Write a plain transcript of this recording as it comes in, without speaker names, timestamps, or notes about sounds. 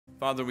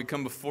Father, we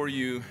come before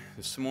you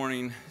this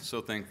morning so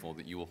thankful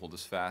that you will hold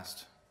us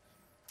fast.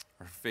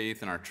 Our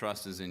faith and our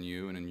trust is in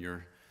you and in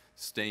your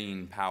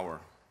staying power.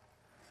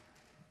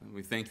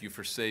 We thank you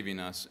for saving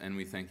us, and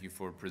we thank you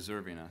for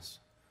preserving us.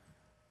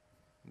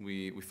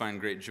 We find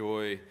great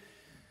joy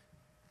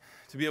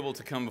to be able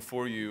to come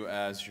before you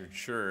as your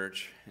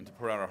church and to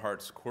pour out our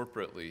hearts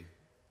corporately,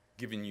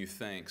 giving you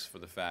thanks for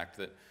the fact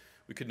that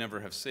we could never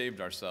have saved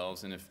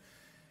ourselves, and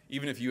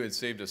even if you had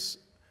saved us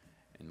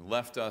and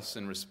left us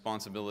in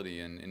responsibility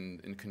and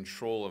in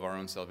control of our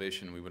own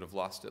salvation, we would have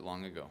lost it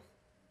long ago.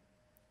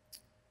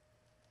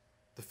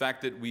 The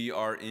fact that we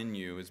are in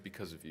you is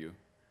because of you.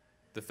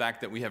 The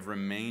fact that we have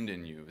remained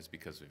in you is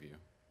because of you.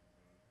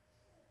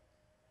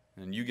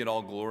 And you get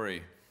all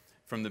glory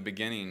from the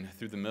beginning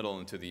through the middle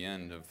and to the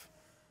end of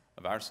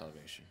our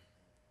salvation.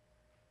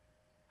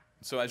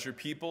 So as your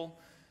people,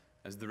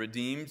 as the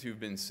redeemed who've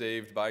been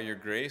saved by your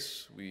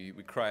grace, we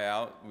cry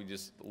out, we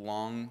just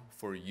long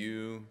for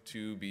you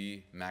to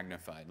be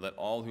magnified. Let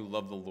all who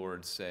love the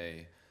Lord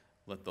say,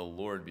 let the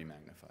Lord be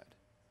magnified.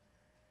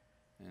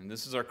 And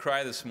this is our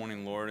cry this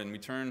morning, Lord, and we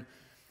turn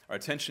our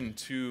attention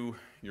to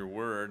your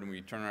word, and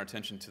we turn our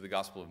attention to the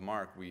Gospel of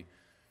Mark.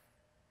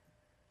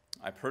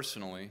 I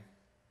personally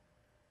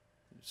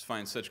just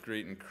find such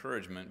great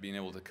encouragement being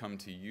able to come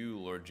to you,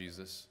 Lord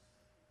Jesus,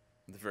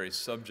 the very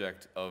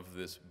subject of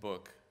this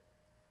book.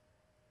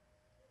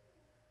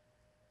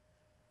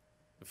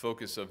 The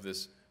focus of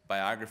this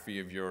biography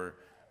of your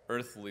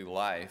earthly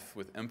life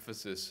with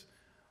emphasis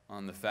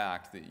on the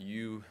fact that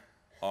you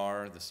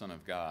are the Son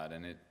of God,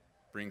 and it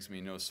brings me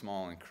no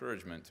small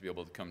encouragement to be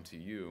able to come to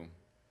you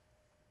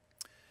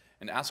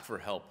and ask for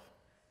help.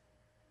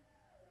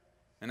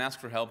 And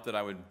ask for help that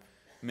I would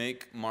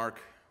make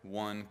Mark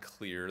 1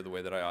 clear the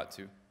way that I ought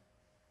to.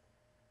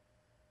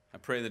 I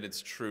pray that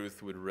its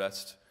truth would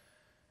rest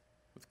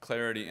with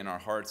clarity in our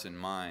hearts and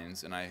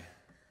minds, and I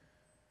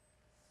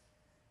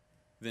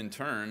then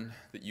turn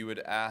that you would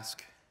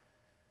ask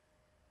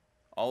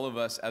all of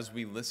us as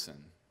we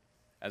listen,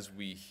 as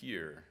we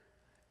hear,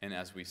 and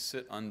as we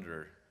sit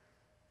under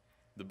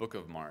the book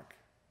of Mark,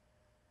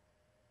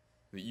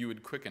 that you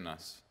would quicken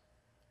us,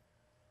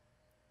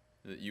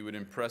 that you would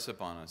impress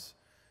upon us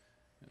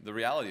the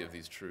reality of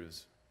these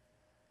truths,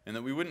 and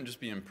that we wouldn't just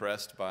be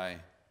impressed by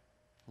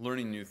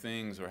learning new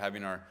things or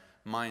having our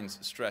minds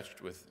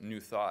stretched with new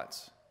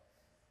thoughts.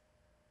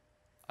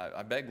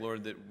 I beg,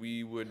 Lord, that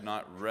we would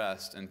not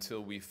rest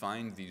until we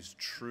find these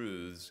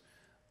truths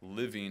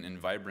living and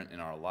vibrant in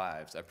our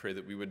lives. I pray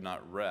that we would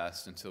not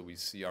rest until we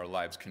see our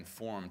lives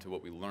conform to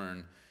what we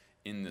learn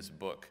in this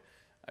book.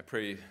 I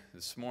pray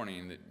this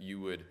morning that you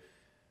would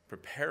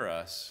prepare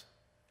us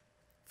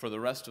for the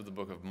rest of the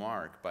book of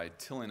Mark by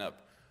tilling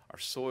up our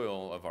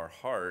soil of our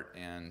heart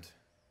and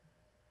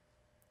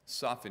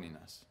softening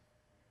us,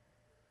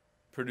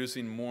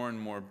 producing more and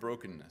more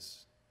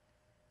brokenness,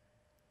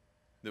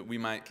 that we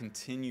might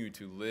continue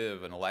to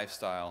live in a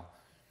lifestyle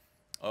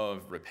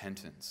of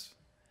repentance.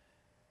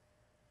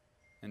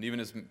 And even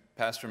as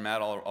Pastor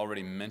Matt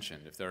already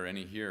mentioned, if there are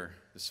any here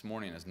this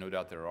morning, as no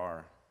doubt there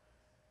are,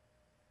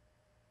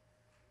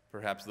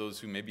 perhaps those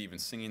who may be even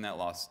singing that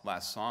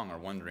last song are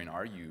wondering,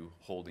 are you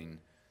holding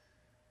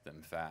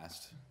them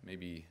fast?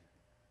 Maybe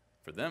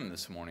for them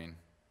this morning,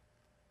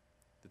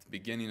 that the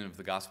beginning of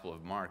the Gospel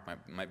of Mark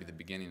might be the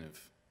beginning of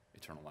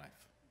eternal life.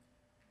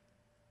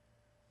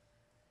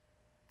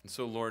 And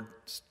so, Lord,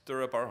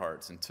 stir up our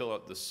hearts and till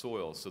up the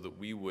soil so that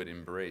we would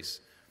embrace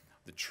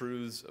the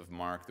truths of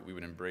Mark, that we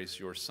would embrace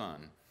your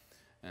Son,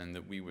 and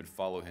that we would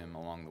follow him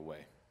along the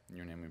way. In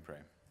your name we pray.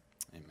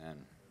 Amen.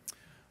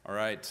 All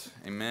right.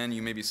 Amen.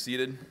 You may be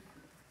seated.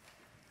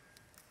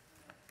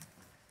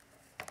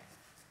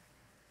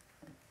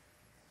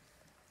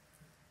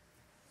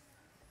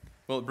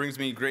 Well, it brings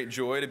me great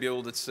joy to be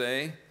able to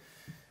say,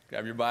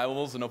 grab your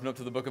Bibles and open up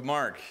to the book of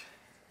Mark.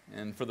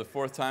 And for the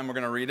fourth time, we're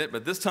going to read it,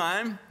 but this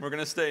time, we're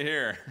going to stay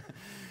here.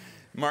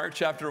 Mark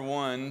chapter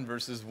 1,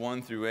 verses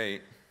 1 through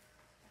 8.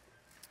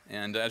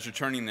 And as you're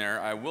turning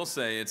there, I will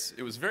say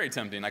it was very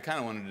tempting. I kind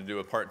of wanted to do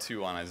a part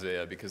 2 on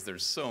Isaiah because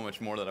there's so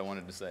much more that I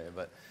wanted to say.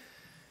 But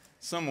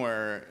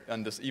somewhere,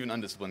 even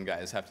undisciplined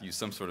guys have to use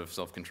some sort of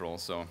self-control.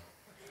 So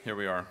here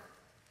we are.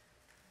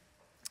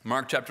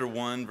 Mark chapter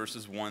 1,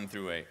 verses 1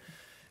 through 8.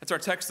 That's our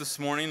text this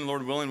morning.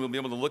 Lord willing, we'll be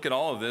able to look at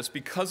all of this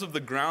because of the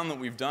ground that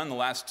we've done the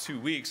last 2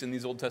 weeks in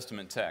these Old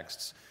Testament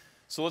texts.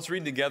 So let's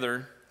read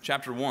together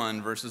chapter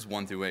 1, verses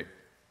 1 through 8.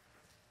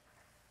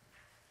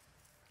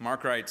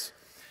 Mark writes,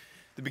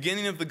 "The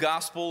beginning of the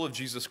gospel of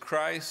Jesus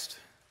Christ,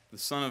 the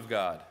Son of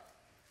God.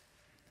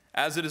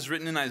 As it is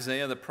written in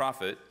Isaiah the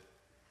prophet,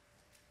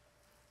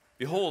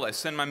 'Behold, I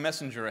send my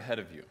messenger ahead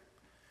of you,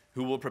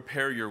 who will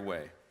prepare your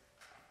way.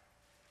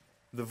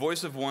 The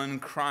voice of one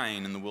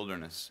crying in the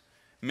wilderness,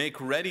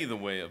 make ready the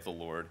way of the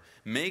Lord,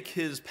 make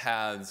his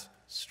paths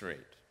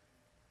straight.'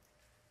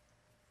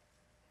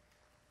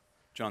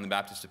 John the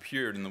Baptist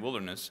appeared in the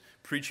wilderness,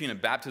 preaching a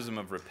baptism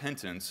of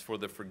repentance for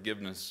the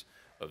forgiveness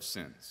of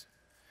sins.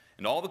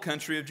 And all the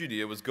country of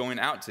Judea was going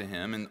out to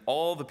him, and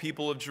all the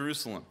people of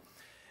Jerusalem.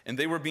 and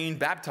they were being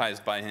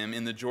baptized by him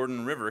in the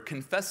Jordan River,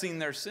 confessing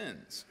their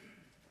sins.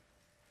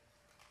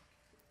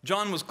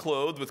 John was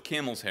clothed with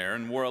camel's hair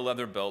and wore a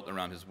leather belt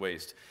around his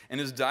waist, and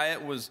his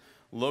diet was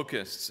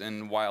locusts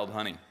and wild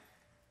honey.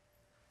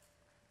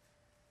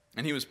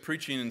 And he was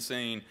preaching and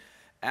saying,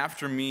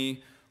 "After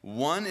me,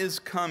 one is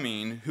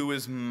coming who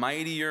is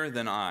mightier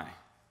than I,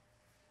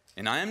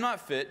 and I am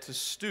not fit to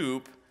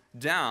stoop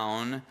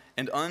down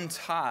and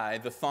untie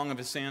the thong of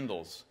his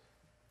sandals.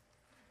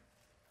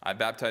 I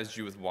baptized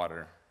you with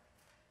water,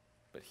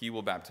 but he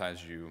will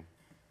baptize you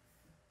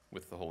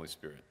with the Holy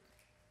Spirit."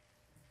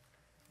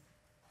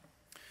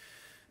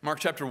 Mark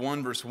chapter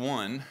 1, verse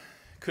 1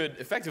 could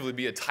effectively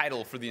be a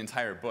title for the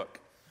entire book.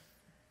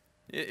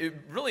 It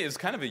really is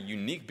kind of a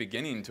unique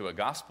beginning to a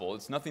gospel.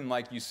 It's nothing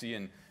like you see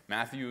in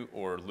Matthew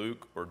or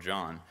Luke or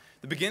John.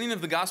 The beginning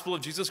of the gospel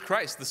of Jesus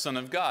Christ, the Son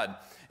of God.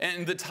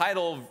 And the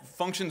title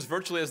functions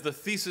virtually as the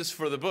thesis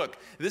for the book.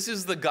 This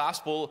is the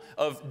gospel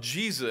of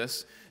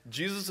Jesus.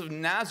 Jesus of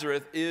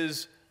Nazareth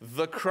is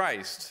the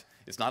Christ.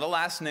 It's not a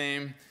last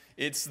name.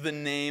 It's the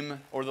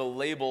name or the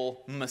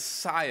label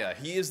Messiah.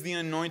 He is the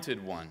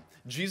anointed one.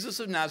 Jesus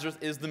of Nazareth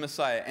is the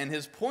Messiah. And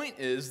his point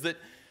is that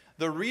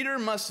the reader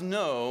must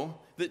know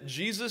that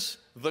Jesus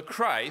the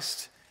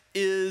Christ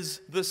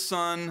is the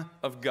Son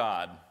of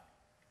God.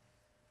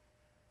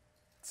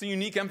 It's a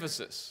unique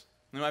emphasis.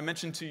 I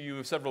mentioned to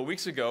you several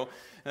weeks ago,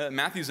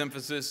 Matthew's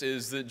emphasis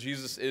is that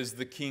Jesus is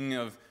the King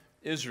of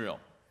Israel.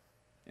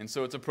 And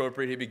so it's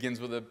appropriate he begins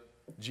with a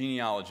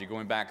genealogy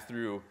going back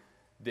through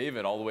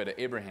David all the way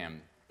to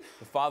Abraham,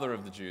 the father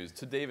of the Jews,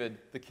 to David,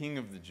 the King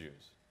of the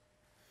Jews.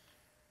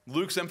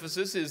 Luke's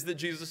emphasis is that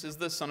Jesus is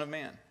the Son of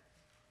Man.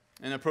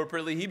 And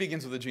appropriately, he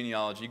begins with a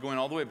genealogy going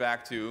all the way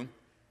back to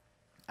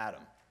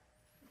Adam.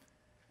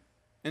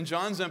 And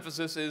John's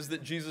emphasis is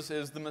that Jesus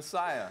is the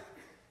Messiah.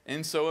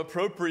 And so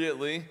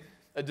appropriately,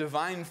 a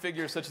divine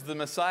figure such as the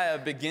Messiah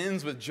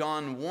begins with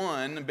John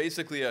 1,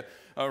 basically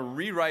a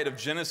rewrite of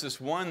Genesis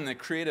 1, the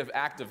creative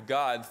act of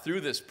God, through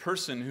this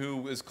person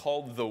who is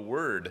called the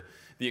Word,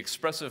 the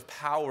expressive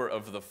power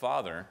of the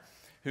Father,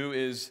 who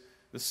is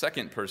the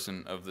second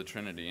person of the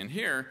Trinity. And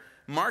here,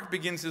 Mark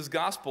begins his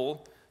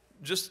gospel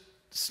just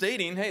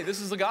stating, hey,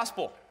 this is the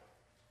gospel.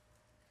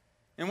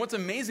 And what's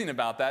amazing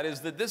about that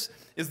is that this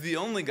is the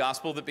only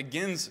gospel that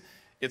begins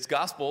its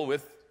gospel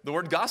with the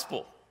word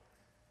gospel.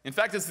 In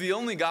fact, it's the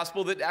only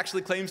gospel that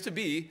actually claims to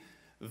be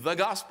the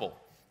gospel.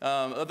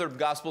 Other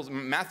gospels,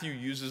 Matthew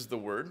uses the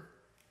word,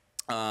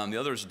 the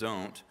others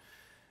don't.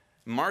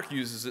 Mark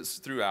uses it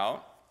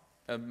throughout,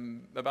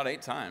 about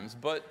 8 times,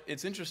 but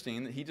it's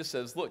interesting that he just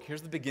says, look,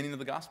 here's the beginning of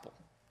the gospel.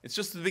 It's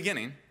just the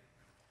beginning,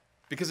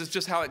 because it's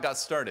just how it got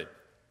started.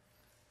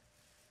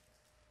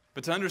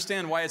 But to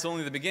understand why it's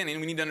only the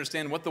beginning, we need to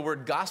understand what the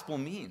word gospel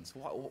means.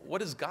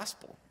 What is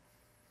gospel?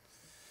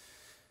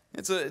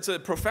 It's a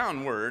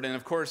profound word, and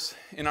of course,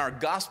 in our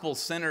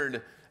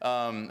gospel-centered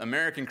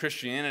American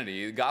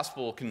Christianity, the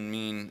gospel can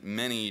mean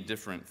many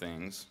different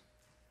things.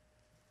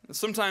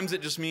 Sometimes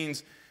it just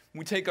means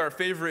we take our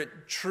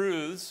favorite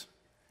truths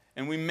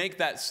and we make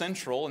that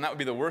central, and that would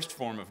be the worst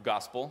form of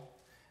gospel,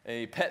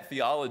 a pet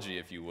theology,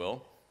 if you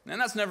will.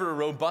 And that's never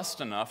robust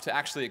enough to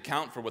actually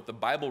account for what the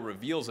Bible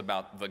reveals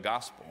about the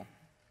gospel.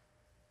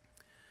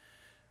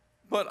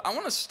 But I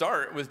want to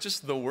start with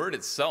just the word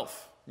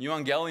itself.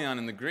 Euangelion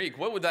in the Greek,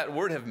 what would that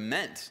word have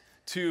meant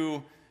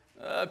to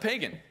a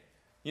pagan?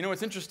 You know,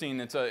 it's interesting,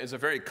 it's a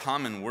very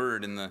common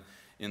word in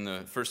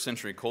the first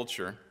century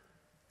culture.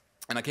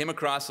 And I came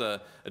across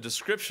a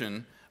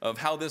description of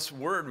how this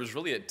word was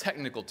really a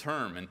technical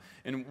term.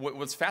 And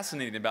what's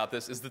fascinating about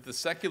this is that the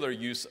secular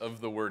use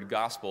of the word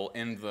gospel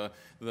and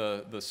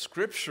the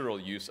scriptural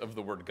use of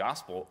the word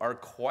gospel are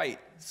quite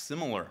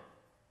similar,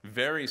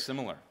 very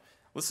similar.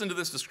 Listen to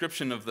this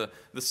description of the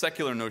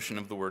secular notion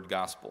of the word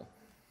gospel.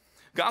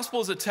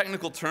 Gospel is a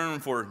technical term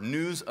for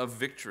news of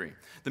victory.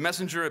 The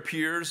messenger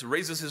appears,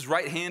 raises his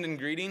right hand in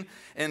greeting,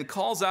 and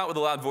calls out with a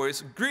loud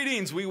voice,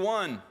 "Greetings, we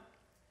won!"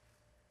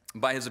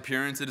 By his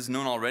appearance, it is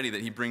known already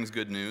that he brings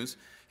good news.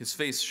 His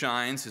face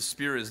shines, his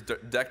spear is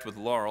decked with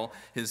laurel,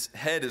 his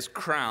head is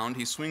crowned,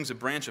 he swings a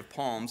branch of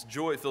palms,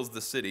 joy fills the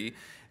city,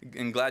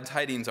 and glad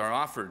tidings are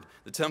offered.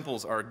 The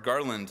temples are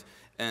garlanded,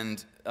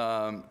 and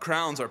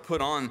crowns are put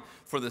on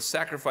for the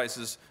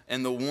sacrifices,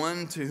 and the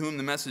one to whom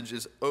the message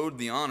is owed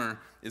the honor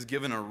is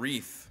given a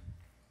wreath.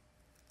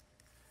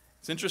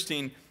 It's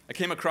interesting, I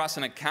came across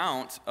an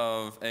account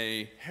of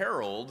a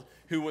herald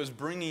who was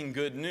bringing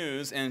good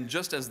news, and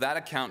just as that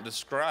account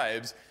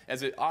describes,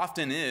 as it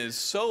often is,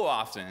 so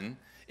often,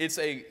 it's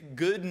a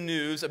good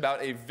news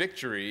about a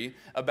victory,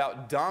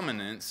 about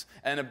dominance,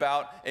 and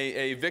about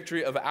a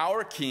victory of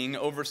our king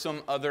over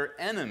some other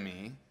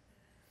enemy.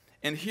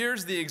 And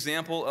here's the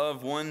example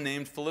of one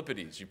named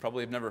Philippides. You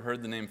probably have never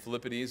heard the name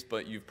Philippides,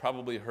 but you've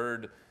probably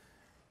heard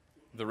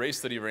the race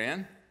that he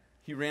ran.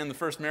 He ran the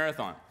first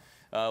marathon.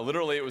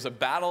 Literally, it was a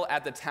battle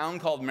at the town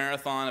called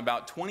Marathon,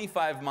 about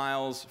 25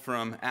 miles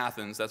from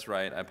Athens. That's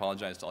right. I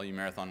apologize to all you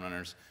marathon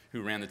runners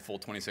who ran the full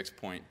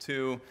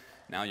 26.2.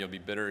 Now you'll be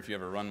bitter if you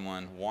ever run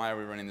one. Why are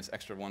we running this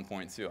extra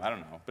 1.2? I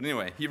don't know. But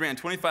anyway, he ran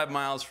 25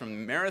 miles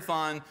from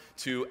Marathon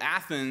to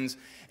Athens,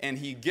 and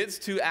he gets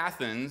to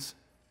Athens,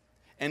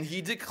 and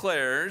he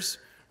declares,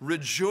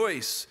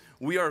 "Rejoice,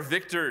 we are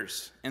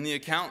victors." And the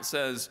account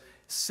says,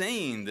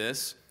 saying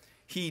this,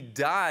 he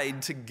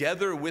died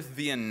together with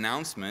the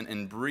announcement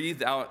and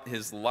breathed out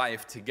his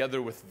life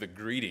together with the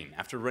greeting.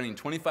 After running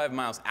 25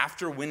 miles,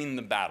 after winning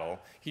the battle,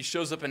 he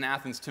shows up in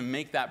Athens to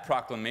make that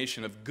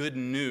proclamation of good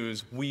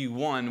news. We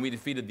won, we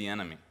defeated the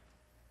enemy.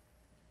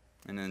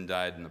 And then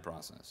died in the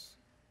process.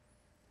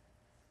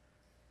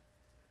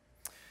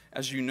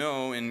 As you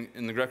know,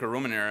 in the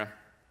Greco-Roman era,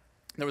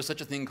 there was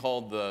such a thing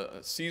called the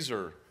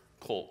Caesar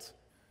cult,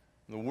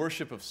 the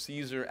worship of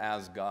Caesar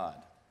as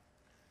God.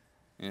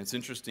 And it's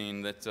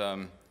interesting that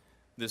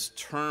this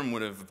term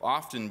would have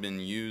often been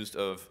used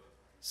of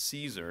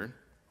Caesar.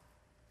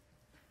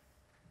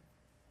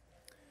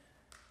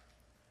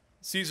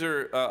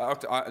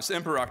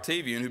 Emperor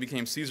Octavian, who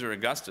became Caesar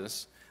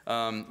Augustus,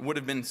 would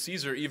have been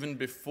Caesar even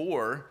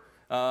before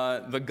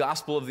the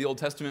gospel of the Old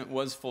Testament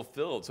was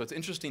fulfilled. So it's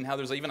interesting how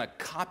there's even a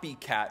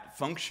copycat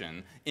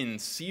function in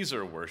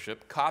Caesar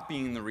worship,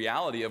 copying the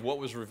reality of what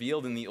was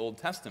revealed in the Old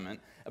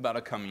Testament about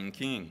a coming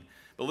king.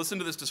 But listen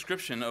to this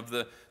description of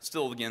the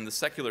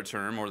secular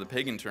term or the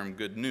pagan term,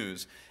 good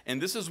news.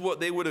 And this is what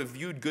they would have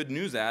viewed good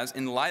news as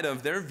in light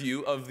of their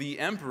view of the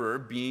emperor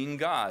being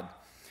God.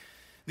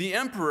 The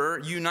emperor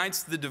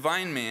unites the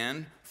divine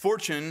man,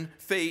 fortune,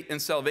 fate,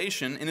 and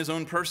salvation in his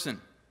own person.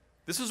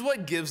 This is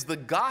what gives the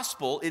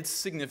gospel its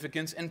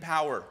significance and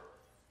power.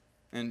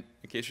 And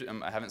in case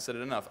I haven't said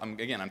it enough,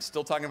 I'm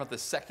still talking about the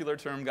secular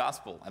term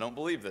gospel. I don't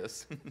believe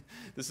this.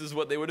 This is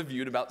what they would have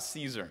viewed about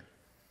Caesar.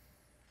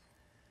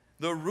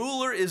 The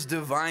ruler is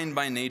divine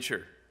by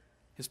nature.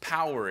 His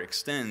power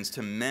extends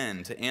to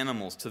men, to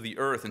animals, to the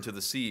earth, and to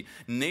the sea.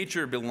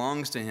 Nature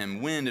belongs to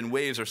him. Wind and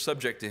waves are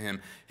subject to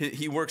him.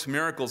 He works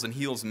miracles and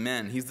heals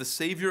men. He's the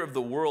Savior of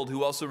the world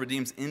who also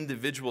redeems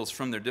individuals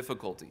from their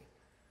difficulty.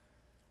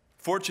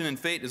 Fortune and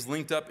fate is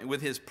linked up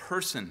with his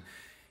person.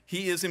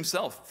 He is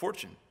himself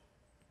fortune.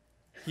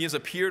 He has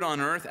appeared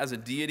on earth as a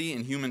deity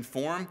in human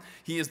form.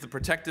 He is the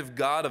protective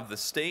God of the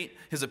state.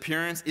 His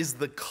appearance is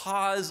the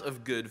cause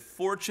of good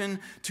fortune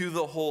to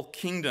the whole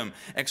kingdom.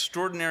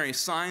 Extraordinary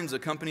signs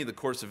accompany the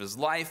course of his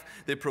life.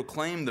 They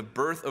proclaim the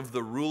birth of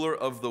the ruler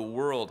of the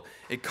world.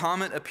 A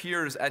comet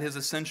appears at his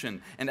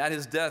ascension, and at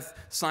his death,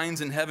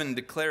 signs in heaven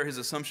declare his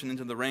assumption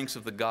into the ranks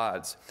of the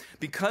gods.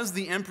 Because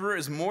the emperor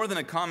is more than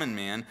a common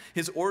man,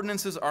 his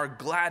ordinances are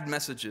glad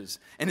messages,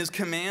 and his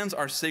commands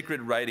are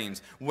sacred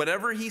writings.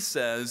 Whatever he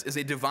says is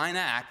a divine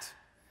act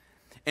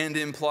and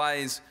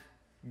implies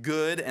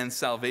good and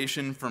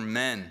salvation for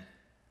men.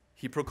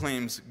 He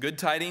proclaims good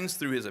tidings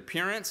through his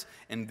appearance,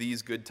 and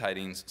these good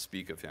tidings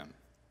speak of him.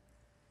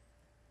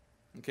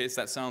 In case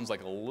that sounds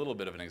like a little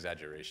bit of an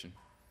exaggeration,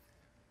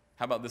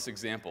 how about this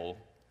example,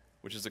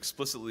 which is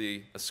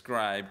explicitly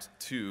ascribed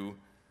to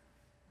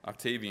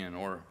Octavian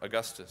or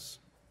Augustus?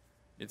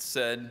 It's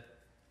said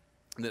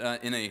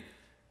that in a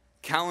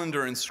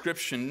calendar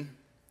inscription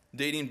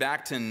dating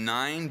back to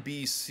 9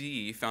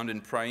 BC, found in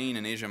Priene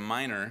in Asia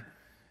Minor,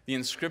 the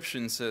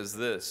inscription says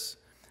this: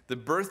 "The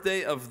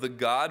birthday of the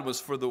god was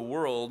for the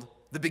world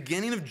the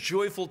beginning of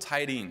joyful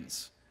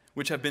tidings,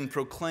 which have been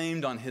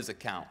proclaimed on his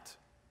account."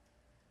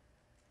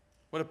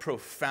 What a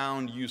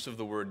profound use of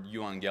the word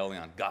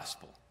euangelion,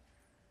 gospel.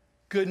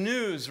 Good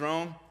news,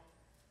 Rome.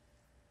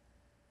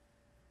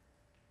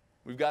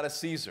 We've got a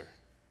Caesar.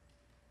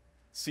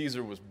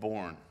 Caesar was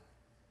born.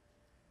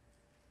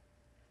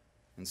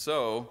 And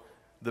so,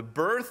 the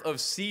birth of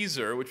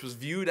Caesar, which was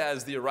viewed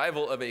as the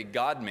arrival of a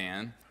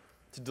God-man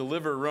to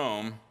deliver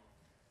Rome,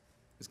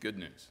 is good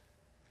news.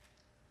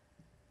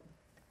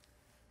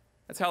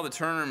 That's how the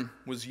term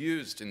was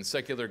used in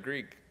secular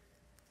Greek.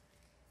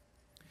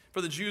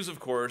 For the Jews, of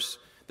course,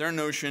 their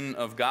notion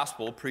of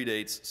gospel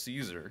predates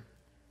Caesar.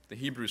 The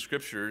Hebrew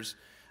Scriptures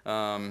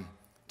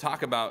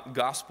talk about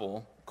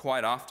gospel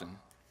quite often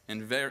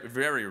and very,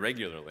 very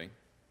regularly.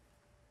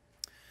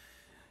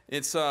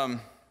 It's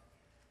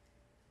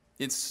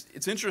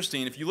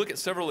interesting. If you look at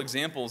several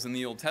examples in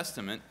the Old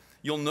Testament,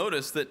 you'll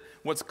notice that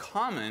what's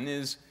common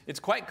is, it's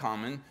quite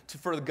common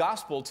for the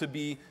gospel to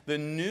be the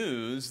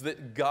news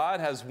that God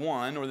has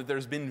won, or that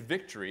there's been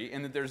victory,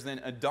 and that there's then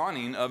a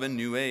dawning of a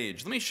new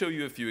age. Let me show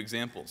you a few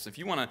examples. If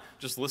you want to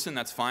just listen,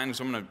 that's fine,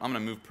 because I'm going to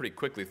move pretty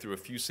quickly through a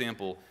few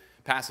sample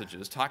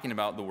passages talking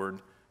about the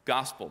word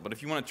gospel. But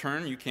if you want to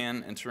turn, you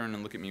can, and turn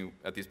and look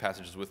at these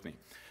passages with me.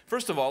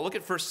 First of all, look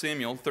at 1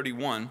 Samuel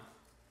 31.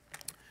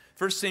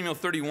 1 Samuel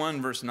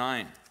 31, verse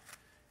 9.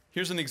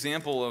 Here's an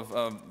example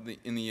of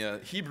in the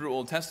Hebrew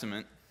Old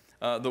Testament,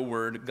 the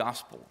word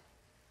gospel.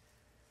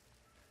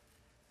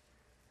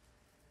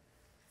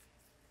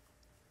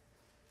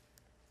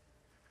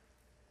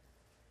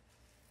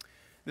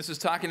 This is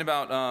talking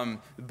about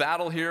the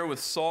battle here with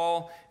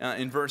Saul.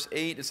 In verse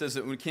 8, it says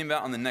that when it came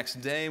out on the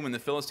next day, when the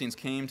Philistines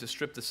came to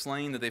strip the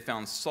slain, that they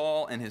found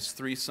Saul and his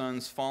 3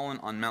 sons fallen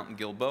on Mount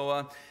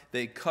Gilboa.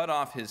 They cut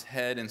off his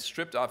head and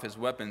stripped off his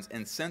weapons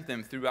and sent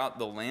them throughout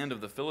the land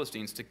of the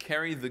Philistines to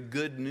carry the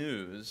good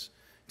news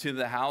to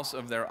the house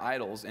of their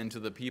idols and to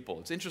the people.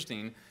 It's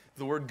interesting,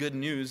 the word good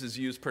news is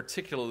used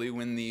particularly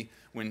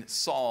when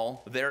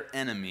Saul, their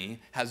enemy,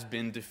 has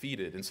been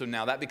defeated. And so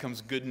now that becomes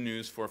good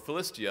news for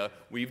Philistia.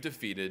 We've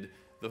defeated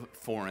the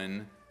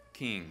foreign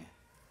king.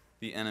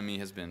 The enemy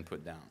has been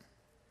put down.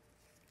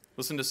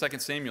 Listen to 2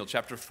 Samuel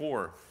chapter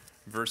 4,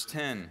 verse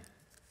 10.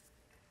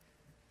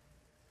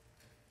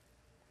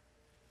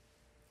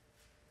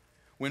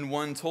 When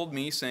one told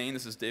me, saying,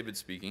 this is David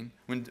speaking,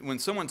 when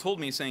someone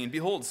told me, saying,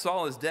 behold,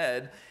 Saul is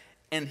dead,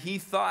 and he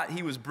thought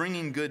he was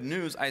bringing good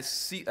news, I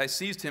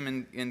seized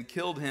him and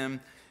killed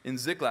him in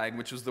Ziklag,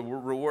 which was the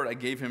reward I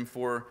gave him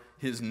for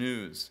his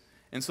news.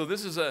 And so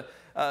this is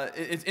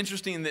it's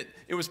interesting that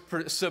it was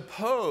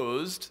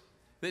supposed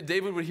that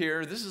David would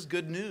hear, this is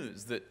good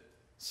news that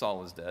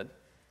Saul is dead,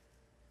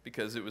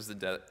 because it was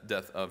the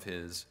death of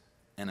his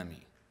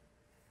enemy.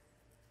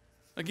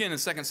 Again, in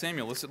 2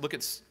 Samuel, let's look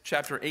at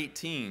chapter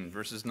 18,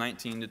 verses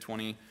 19 to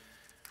 20.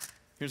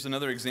 Here's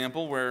another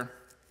example where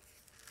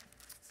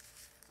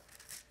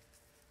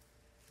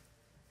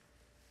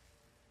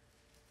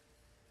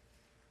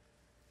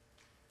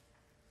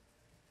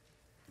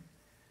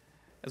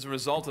as a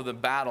result of the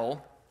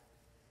battle,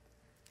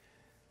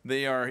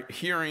 they are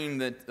hearing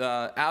that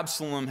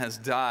Absalom has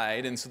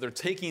died, and so they're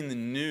taking the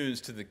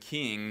news to the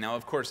king. Now,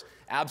 of course,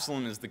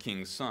 Absalom is the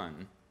king's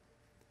son,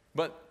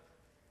 but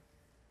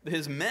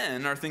his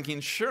men are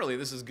thinking, surely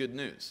this is good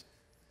news.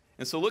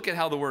 And so look at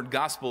how the word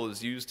gospel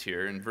is used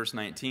here in verse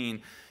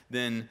 19.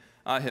 Then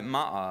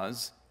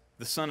Ahimaaz,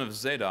 the son of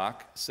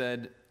Zadok,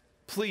 said,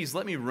 please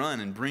let me run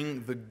and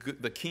bring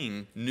the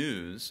king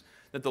news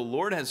that the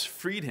Lord has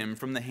freed him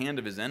from the hand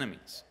of his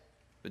enemies.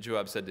 But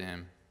Joab said to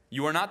him,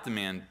 you are not the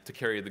man to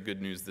carry the good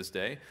news this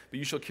day, but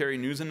you shall carry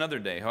news another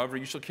day. However,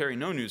 you shall carry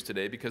no news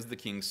today because the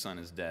king's son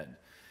is dead.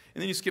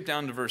 And then you skip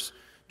down to verse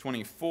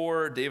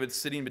 24, David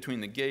sitting between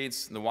the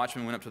gates. The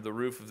watchman went up to the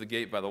roof of the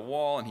gate by the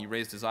wall, and he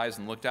raised his eyes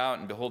and looked out,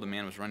 and behold, a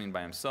man was running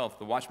by himself.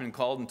 The watchman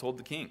called and told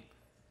the king.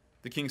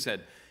 The king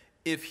said,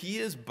 if he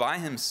is by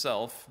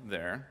himself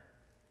there,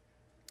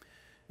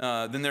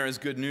 then there is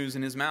good news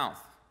in his mouth.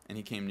 And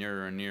he came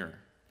nearer and nearer.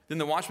 Then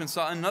the watchman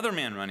saw another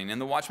man running,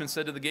 and the watchman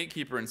said to the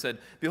gatekeeper and said,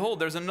 behold,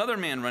 there's another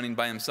man running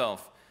by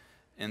himself.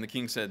 And the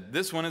king said,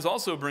 this one is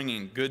also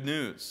bringing good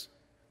news.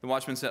 The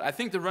watchman said, I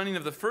think the running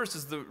of the first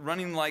is the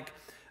running like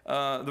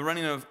the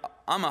running of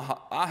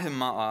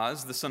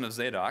Ahimaaz, the son of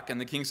Zadok.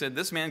 And the king said,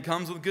 this man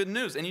comes with good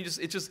news. And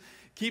it just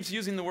keeps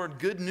using the word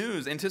good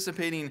news,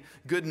 anticipating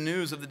good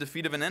news of the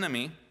defeat of an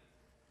enemy.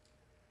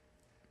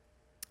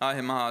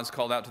 Ahimaaz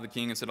called out to the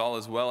king and said, all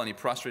is well. And he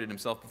prostrated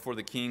himself before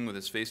the king with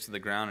his face to the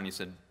ground. And he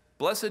said,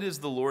 blessed is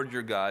the Lord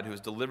your God, who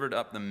has delivered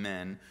up the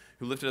men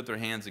who lifted up their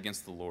hands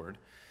against the Lord.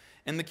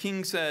 And the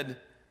king said,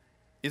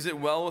 is it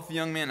well with the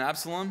young man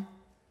Absalom?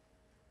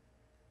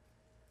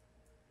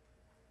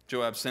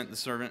 Joab sent the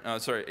servant,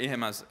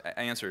 Ahimaaz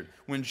answered,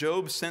 when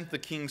Joab sent the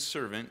king's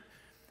servant,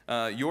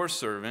 your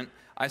servant,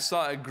 I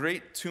saw a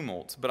great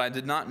tumult, but I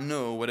did not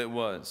know what it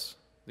was.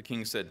 The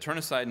king said, turn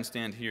aside and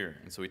stand here.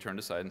 And so he turned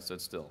aside and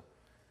stood still.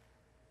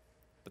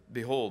 But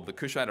behold, the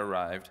Cushite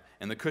arrived,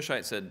 and the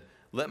Cushite said,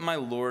 let my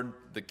lord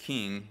the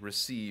king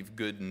receive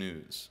good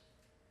news.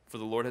 For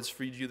the Lord has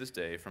freed you this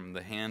day from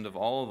the hand of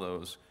all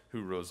those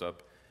who rose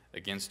up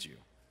against you.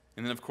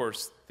 And then, of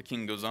course, the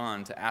king goes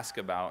on to ask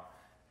about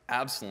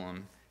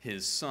Absalom,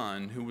 his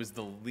son, who was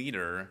the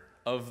leader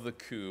of the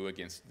coup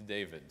against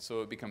David.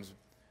 So it becomes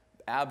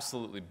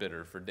absolutely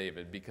bitter for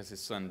David because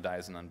his son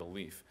dies in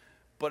unbelief.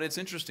 But it's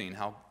interesting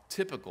how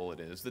typical it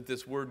is that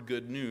this word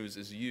good news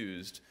is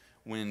used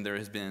when there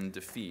has been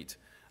defeat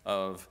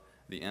of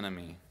the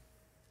enemy.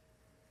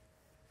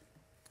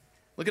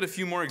 Look at a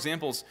few more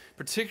examples,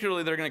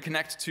 particularly that are going to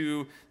connect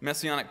to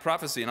messianic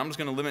prophecy. And I'm just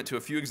going to limit to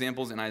a few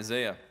examples in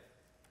Isaiah.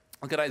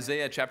 Look at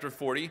Isaiah chapter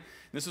 40.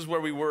 This is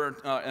where we were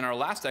in our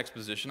last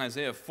exposition.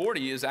 Isaiah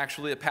 40 is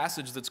actually a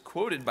passage that's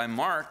quoted by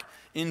Mark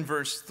in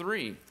verse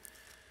 3.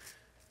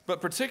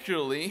 But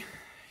particularly,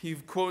 he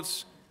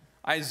quotes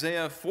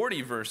Isaiah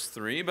 40 verse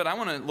 3, but I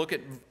want to look at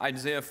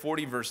Isaiah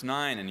 40 verse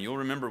 9, and you'll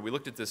remember we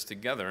looked at this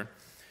together.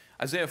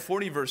 Isaiah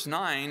 40 verse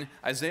 9,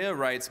 Isaiah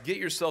writes, get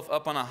yourself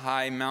up on a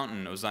high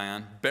mountain, O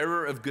Zion,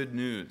 bearer of good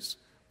news.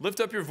 Lift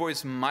up your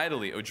voice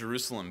mightily, O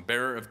Jerusalem,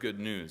 bearer of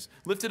good news.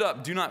 Lift it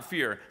up, do not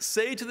fear.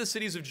 Say to the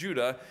cities of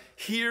Judah,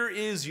 here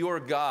is your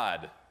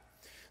God.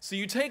 So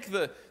you take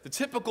the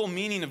typical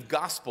meaning of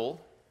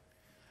gospel,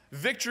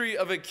 victory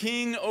of a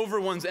king over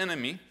one's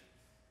enemy,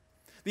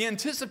 the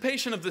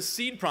anticipation of the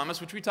seed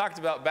promise, which we talked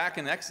about back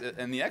in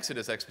the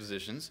Exodus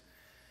expositions.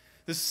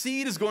 The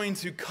seed is going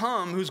to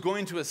come who's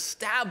going to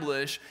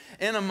establish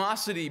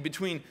animosity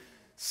between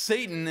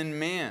Satan and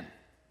man.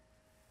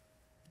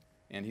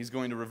 And he's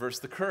going to reverse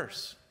the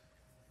curse.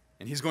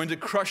 And he's going to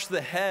crush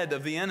the head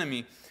of the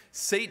enemy,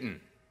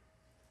 Satan.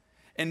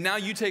 And now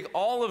you take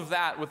all of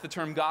that with the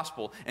term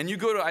gospel, and you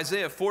go to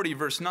Isaiah 40,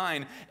 verse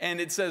 9, and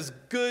it says,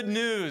 good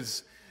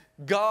news,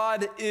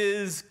 God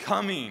is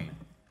coming.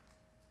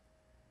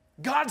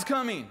 God's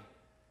coming.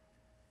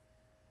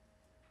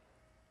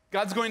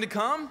 God's going to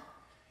come.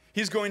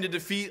 He's going to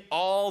defeat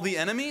all the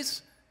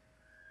enemies.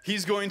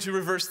 He's going to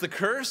reverse the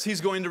curse.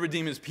 He's going to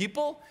redeem his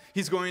people.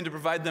 He's going to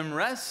provide them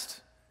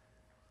rest.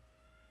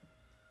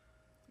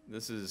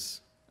 This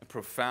is a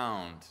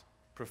profound,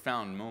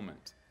 profound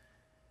moment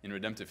in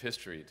redemptive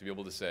history to be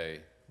able to say,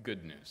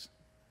 good news.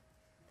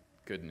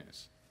 Good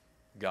news.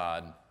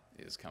 God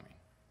is coming.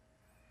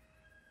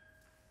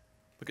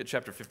 Look at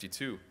chapter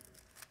 52.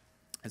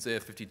 Isaiah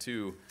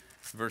 52,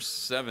 verse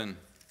 7.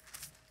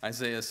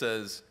 Isaiah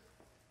says,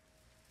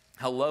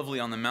 how lovely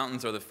on the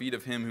mountains are the feet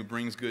of him who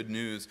brings good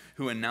news,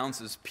 who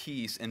announces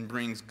peace and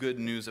brings good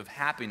news of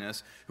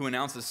happiness, who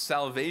announces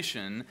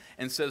salvation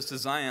and says to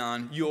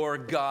Zion, your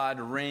God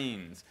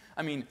reigns.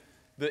 I mean,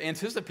 the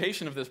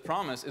anticipation of this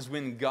promise is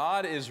when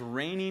God is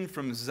reigning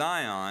from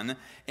Zion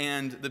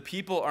and the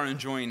people are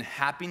enjoying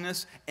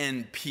happiness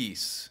and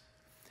peace.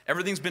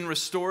 Everything's been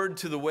restored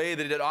to the way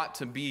that it ought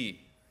to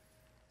be.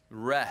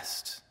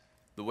 Rest,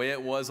 the way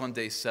it was on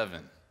day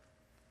 7.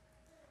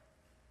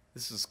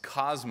 This is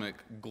cosmic,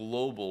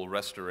 global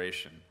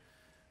restoration.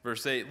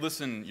 Verse 8,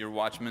 listen, your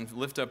watchmen,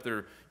 lift up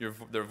their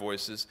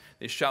voices.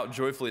 They shout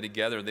joyfully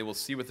together. They will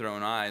see with their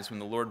own eyes when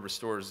the Lord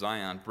restores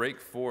Zion.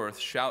 Break forth,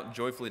 shout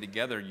joyfully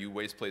together, you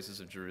waste places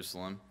of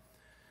Jerusalem.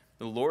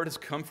 The Lord has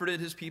comforted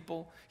his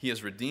people. He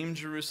has redeemed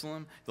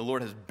Jerusalem. The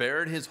Lord has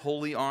bared his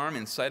holy arm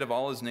in sight of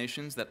all his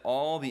nations, that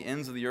all the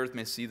ends of the earth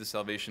may see the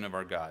salvation of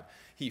our God.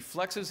 He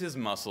flexes his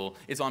muscle.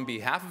 It's on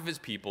behalf of his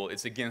people.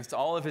 It's against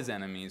all of his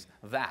enemies.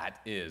 That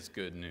is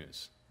good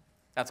news.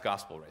 That's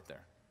gospel right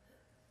there.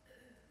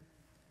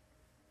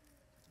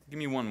 Give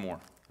me one more.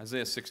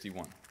 Isaiah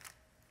 61.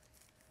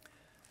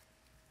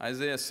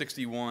 Isaiah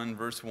 61,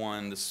 verse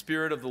 1. The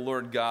Spirit of the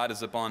Lord God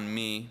is upon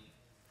me,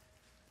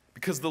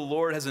 because the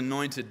Lord has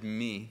anointed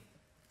me.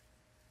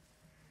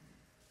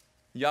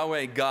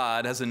 Yahweh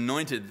God has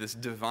anointed this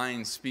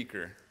divine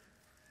speaker,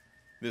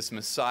 this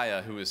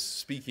Messiah who is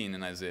speaking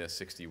in Isaiah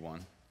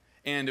 61.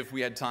 And if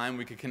we had time,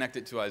 we could connect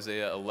it to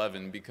Isaiah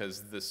 11,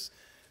 because this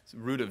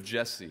root of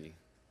Jesse,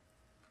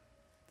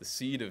 the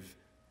seed of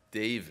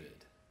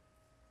David,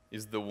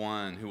 is the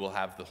one who will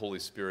have the Holy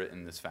Spirit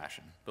in this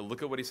fashion. But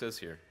look at what he says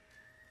here.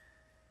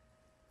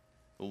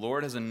 The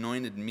Lord has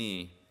anointed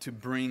me to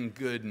bring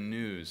good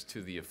news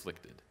to the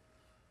afflicted.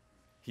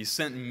 He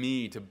sent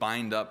me to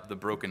bind up the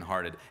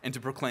brokenhearted and to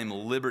proclaim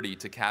liberty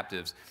to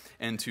captives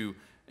and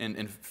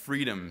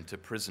freedom to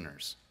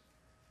prisoners.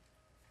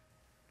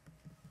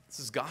 This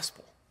is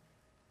gospel.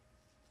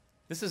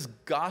 This is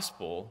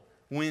gospel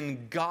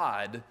when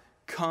God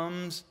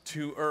comes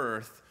to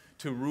earth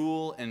to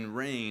rule and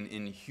reign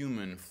in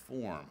human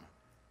form.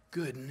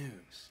 Good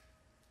news.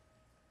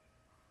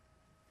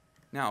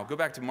 Now, go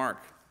back to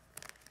Mark.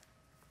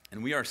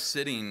 And we are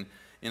sitting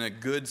in a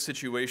good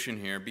situation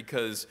here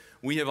because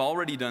we have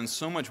already done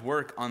so much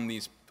work on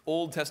these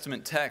Old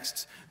Testament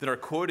texts that are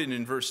quoted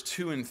in verse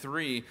 2 and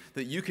 3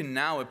 that you can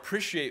now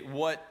appreciate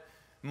what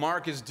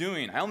Mark is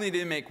doing. I only need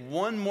to make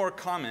one more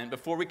comment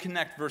before we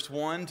connect verse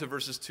 1 to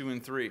verses 2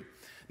 and 3.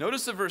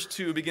 Notice that verse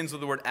 2 begins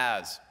with the word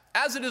as.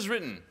 As it is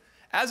written,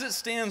 as it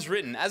stands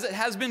written, as it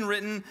has been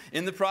written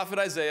in the prophet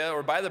Isaiah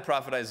or by the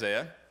prophet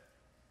Isaiah.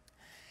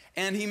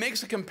 And he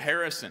makes a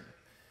comparison.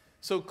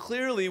 So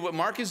clearly what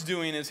Mark is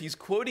doing is he's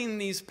quoting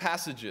these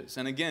passages.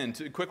 And again,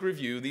 to a quick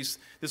review, this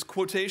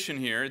quotation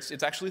here,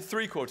 it's actually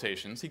 3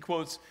 quotations. He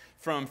quotes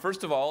from,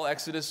 first of all,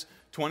 Exodus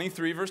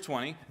 23, verse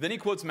 20. Then he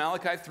quotes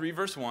Malachi 3,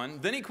 verse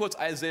 1. Then he quotes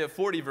Isaiah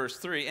 40, verse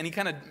 3. And he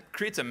kind of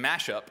creates a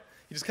mashup.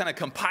 He just kind of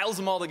compiles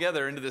them all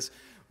together into this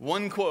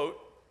one quote.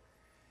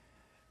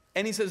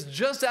 And he says,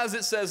 just as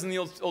it says in the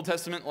Old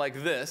Testament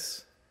like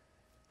this,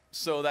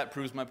 so that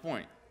proves my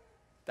point.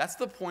 That's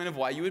the point of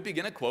why you would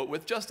begin a quote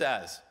with just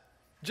as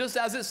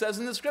it says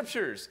in the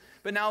Scriptures.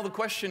 But now the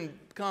question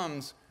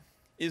comes,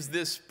 is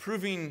this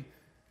proving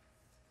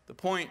the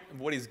point of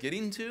what he's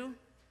getting to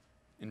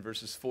in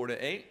verses 4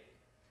 to 8?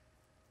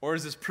 Or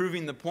is this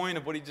proving the point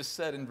of what he just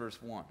said in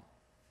verse 1?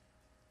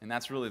 And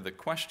that's really the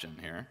question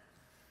here.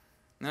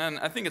 And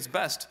I think it's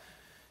best.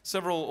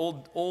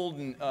 Several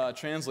old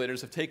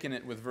translators have taken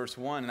it with verse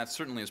 1, and that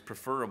certainly is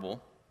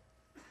preferable.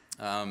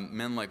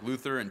 Men like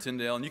Luther and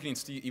Tyndale, and you can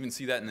even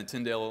see that in the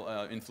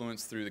Tyndale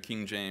influence through the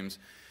King James.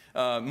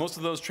 Most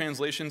of those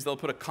translations, they'll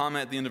put a comma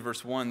at the end of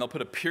verse 1, they'll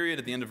put a period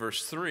at the end of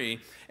verse 3,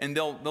 and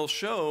they'll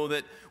show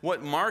that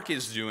what Mark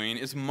is doing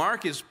is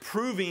Mark is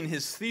proving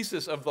his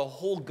thesis of the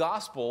whole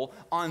gospel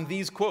on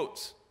these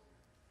quotes.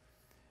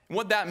 And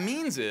what that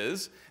means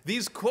is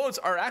these quotes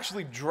are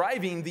actually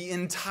driving the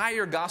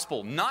entire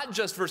gospel, not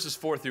just verses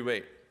 4 through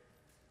 8.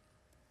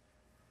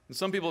 And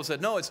some people have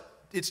said, no,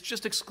 it's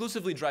just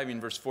exclusively driving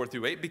verse 4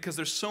 through 8 because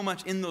there's so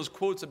much in those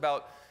quotes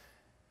about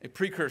a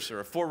precursor,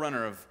 a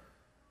forerunner of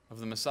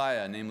the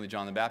Messiah, namely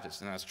John the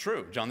Baptist. And that's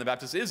true. John the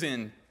Baptist is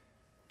in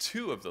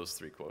 2 of those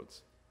 3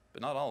 quotes,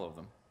 but not all of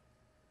them.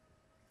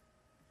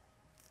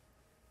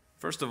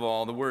 First of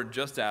all, the word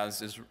just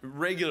as is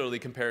regularly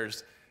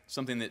compares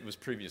something that was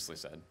previously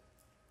said.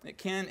 It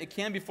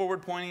can be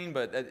forward pointing,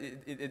 but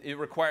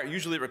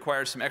usually it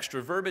requires some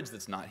extra verbiage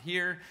that's not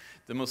here.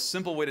 The most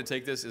simple way to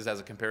take this is as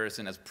a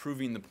comparison, as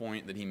proving the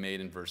point that he made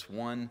in verse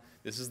 1.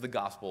 This is the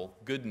gospel,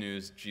 good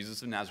news.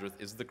 Jesus of Nazareth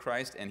is the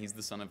Christ, and he's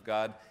the Son of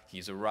God.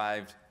 He's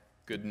arrived.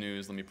 Good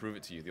news. Let me prove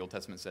it to you. The Old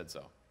Testament said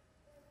so.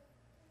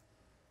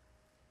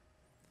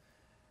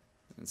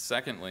 And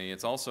secondly,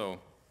 it's also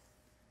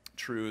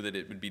true that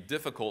it would be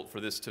difficult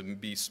for this to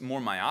be more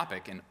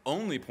myopic and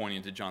only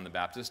pointing to John the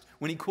Baptist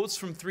when he quotes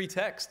from 3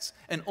 texts,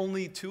 and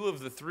only 2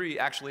 of the 3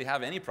 actually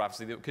have any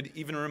prophecy that could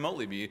even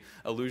remotely be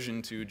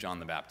allusion to John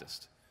the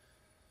Baptist.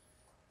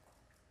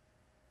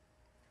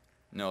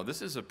 No,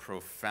 this is a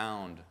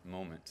profound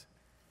moment.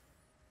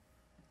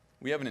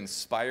 We have an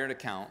inspired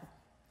account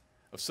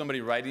of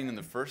somebody writing in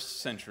the 1st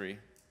century,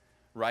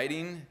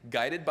 writing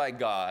guided by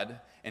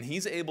God, and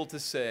he's able to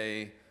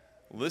say,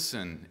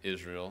 listen,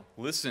 Israel,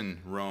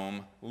 listen,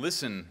 Rome,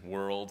 listen,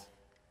 world,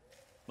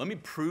 let me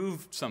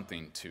prove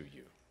something to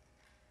you.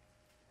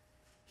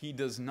 He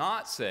does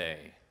not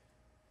say,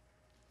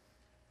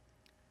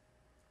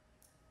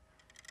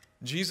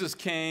 Jesus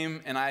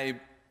came and I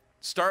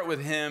start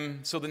with him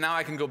so that now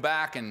I can go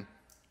back and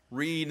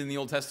read in the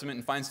Old Testament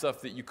and find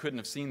stuff that you couldn't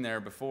have seen there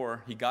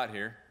before he got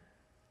here.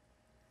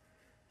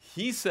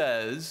 He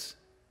says,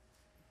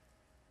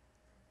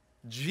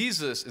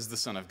 Jesus is the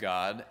Son of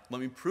God.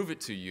 Let me prove it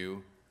to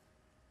you.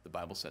 The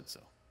Bible said so.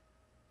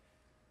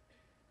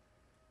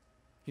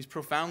 He's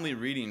profoundly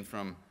reading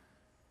from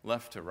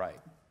left to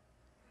right.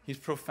 He's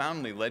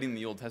profoundly letting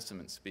the Old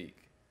Testament speak.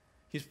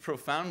 He's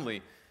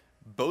profoundly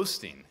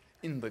boasting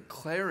in the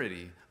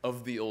clarity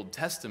of the Old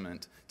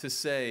Testament to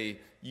say,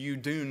 you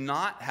do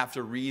not have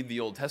to read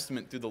the Old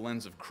Testament through the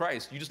lens of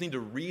Christ. You just need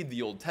to read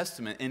the Old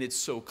Testament, and it's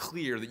so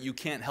clear that you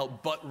can't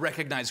help but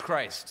recognize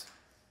Christ.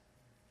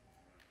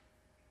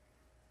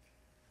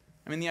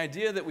 I mean, the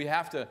idea that we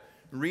have to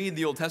read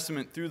the Old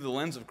Testament through the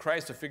lens of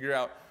Christ to figure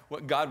out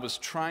what God was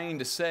trying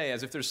to say,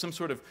 as if there's some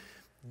sort of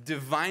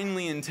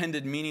divinely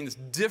intended meaning that's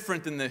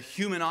different than the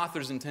human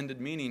author's intended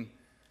meaning,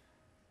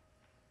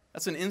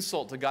 that's an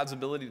insult to God's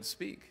ability to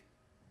speak.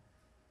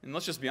 And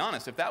let's just be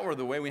honest, if that were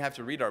the way we have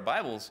to read our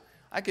Bibles,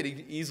 I could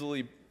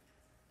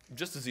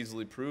just as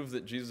easily prove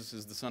that Jesus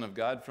is the Son of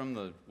God from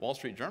the Wall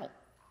Street Journal.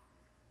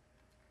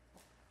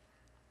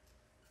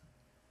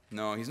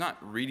 No, he's not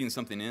reading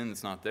something in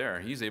that's not there.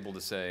 He's able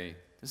to say,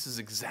 this is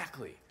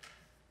exactly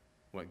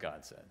what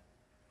God said.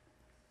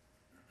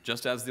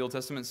 Just as the Old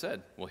Testament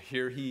said. Well,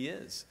 here he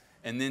is.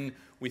 And then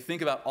we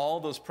think about all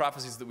those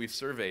prophecies that we've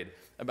surveyed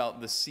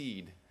about the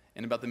seed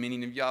and about the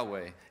meaning of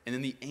Yahweh, and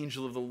then the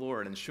angel of the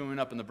Lord and showing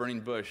up in the burning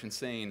bush and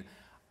saying,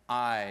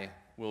 I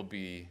will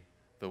be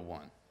the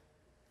one.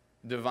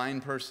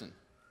 Divine person,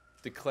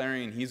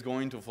 declaring he's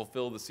going to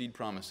fulfill the seed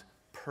promise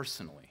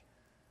personally.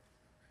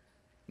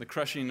 The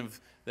crushing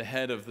of the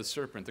head of the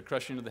serpent, the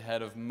crushing of the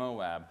head of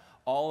Moab,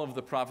 all of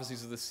the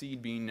prophecies of the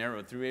seed being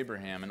narrowed through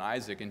Abraham and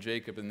Isaac and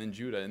Jacob and then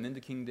Judah and then to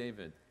King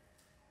David.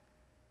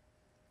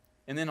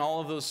 And then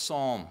all of those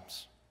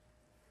psalms.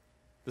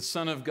 The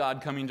Son of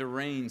God coming to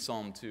reign,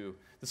 Psalm 2.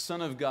 The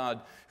Son of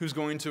God who's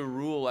going to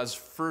rule as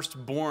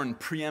firstborn,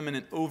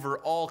 preeminent over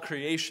all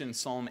creation,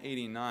 Psalm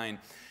 89.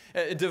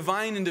 A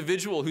divine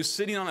individual who's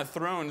sitting on a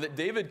throne that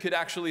David could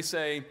actually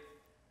say,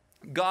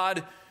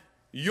 God,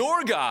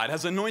 your God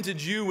has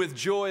anointed you with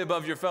joy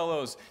above your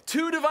fellows.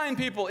 2 divine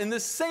people in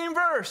this same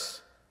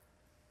verse.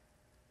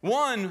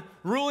 One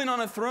ruling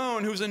on a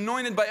throne who's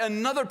anointed by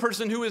another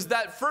person who is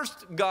that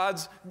first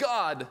God's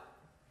God.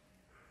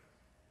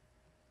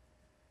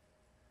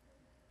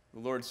 The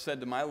Lord said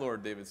to my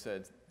Lord, David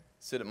said,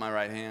 sit at my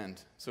right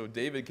hand. So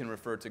David can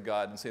refer to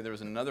God and say there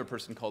was another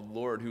person called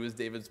Lord who is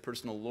David's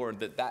personal Lord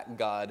that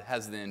God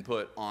has then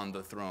put on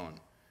the throne.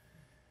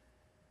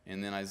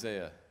 And then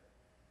Isaiah,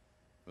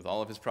 with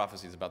all of his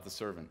prophecies about the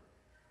servant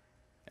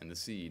and the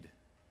seed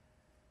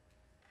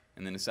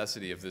and the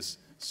necessity of this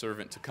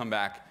servant to come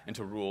back and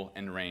to rule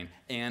and reign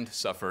and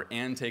suffer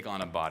and take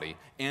on a body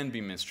and be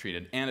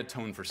mistreated and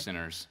atone for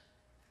sinners.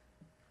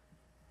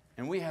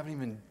 And we haven't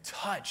even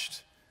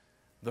touched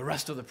the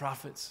rest of the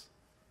prophets.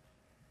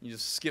 You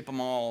just skip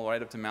them all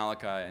right up to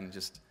Malachi and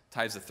just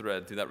ties the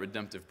thread through that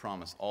redemptive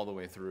promise all the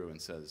way through and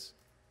says,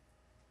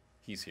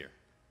 he's here.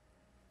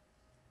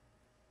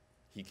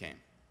 He came.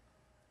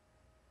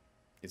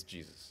 It's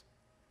Jesus.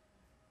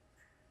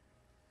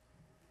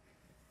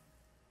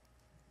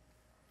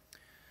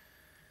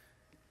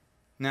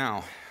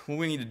 Now, what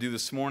we need to do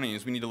this morning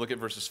is we need to look at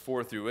verses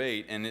 4 through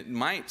 8, and it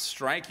might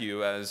strike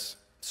you as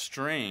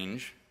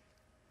strange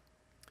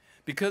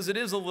because it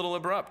is a little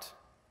abrupt.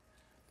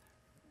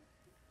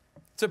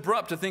 It's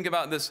abrupt to think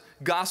about this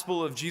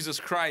gospel of Jesus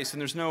Christ, and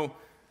there's no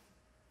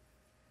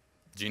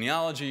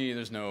genealogy,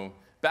 there's no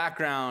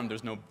background,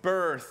 there's no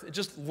birth. It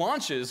just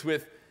launches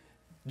with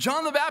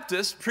John the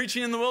Baptist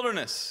preaching in the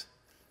wilderness.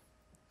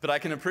 But I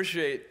can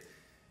appreciate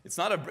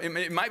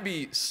it might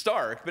be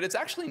stark, but it's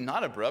actually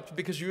not abrupt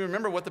because you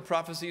remember what the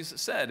prophecies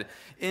said.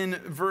 In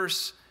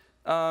verse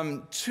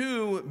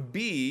 2b,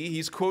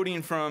 he's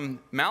quoting from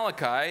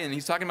Malachi, and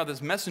he's talking about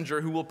this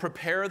messenger who will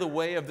prepare the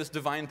way of this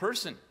divine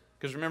person.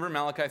 Because remember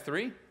Malachi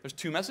 3? There's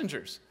two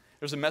messengers.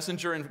 There's a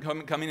messenger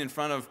coming in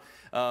front of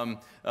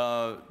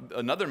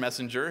another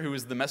messenger who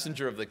is the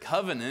messenger of the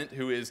covenant,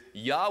 who is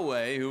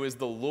Yahweh, who is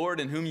the Lord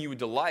in whom you would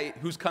delight,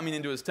 who's coming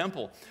into his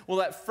temple. Well,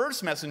 that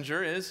first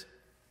messenger is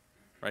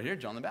right here,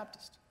 John the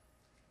Baptist.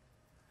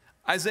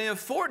 Isaiah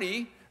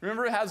 40,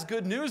 remember, it has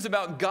good news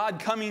about God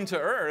coming to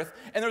earth,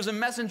 and there's a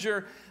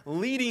messenger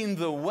leading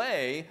the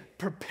way,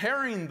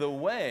 preparing the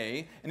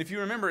way. And if you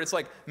remember, it's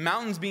like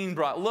mountains being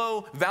brought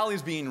low,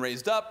 valleys being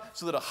raised up,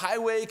 so that a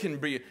highway can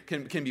be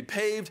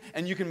paved,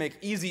 and you can make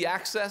easy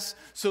access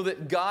so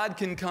that God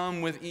can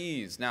come with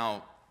ease.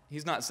 Now,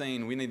 he's not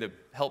saying we need to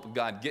help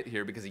God get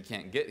here because he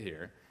can't get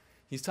here.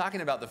 He's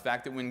talking about the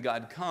fact that when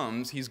God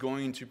comes, he's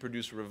going to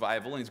produce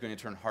revival, and he's going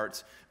to turn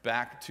hearts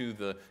back to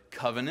the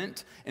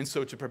covenant. And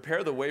so to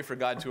prepare the way for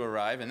God to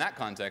arrive, in that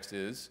context,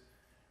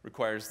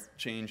 requires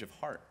change of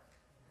heart,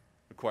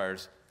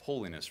 requires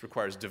holiness,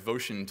 requires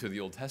devotion to the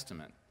Old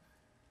Testament,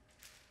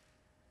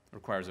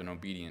 requires an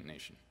obedient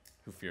nation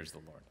who fears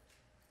the Lord.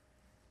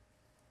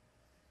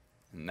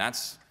 And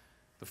that's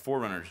the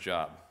forerunner's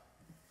job.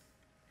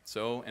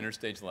 So, enter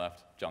stage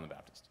left, John the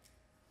Baptist.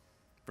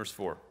 Verse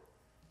 4.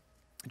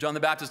 John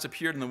the Baptist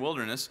appeared in the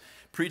wilderness,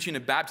 preaching a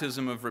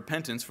baptism of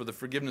repentance for the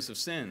forgiveness of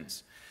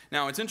sins.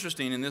 Now, it's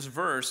interesting, in this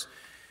verse,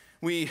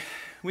 we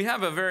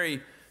have a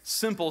very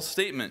simple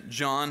statement,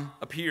 John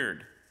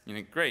appeared. You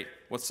think, great,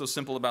 what's so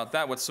simple about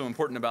that? What's so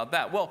important about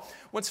that? Well,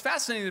 what's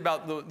fascinating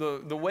about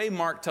the way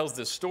Mark tells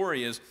this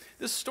story is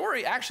this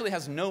story actually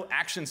has no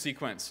action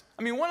sequence.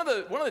 I mean, one of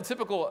the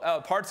typical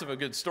parts of a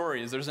good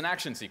story is there's an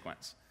action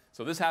sequence.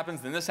 So this happens,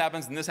 then this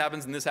happens, and this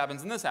happens, and this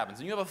happens, and this happens.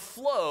 And you have a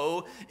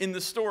flow in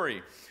the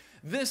story.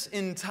 This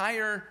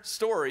entire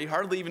story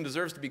hardly even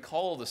deserves to be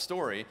called a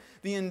story.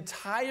 The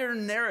entire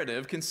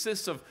narrative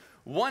consists of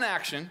one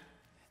action,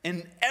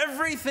 and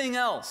everything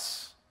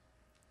else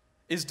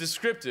is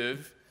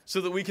descriptive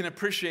so that we can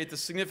appreciate the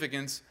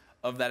significance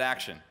of that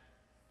action.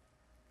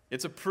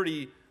 It's a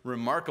pretty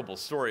remarkable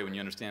story when you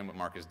understand what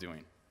Mark is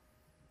doing.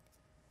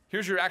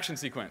 Here's your action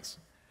sequence.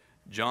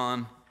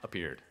 John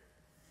appeared.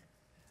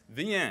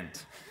 The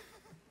end.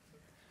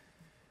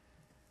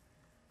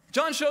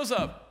 John shows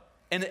up.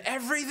 And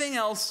everything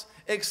else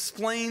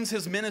explains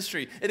his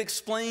ministry. It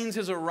explains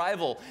his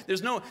arrival. This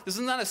is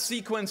not a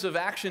sequence of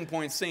action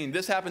points saying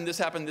this happened, this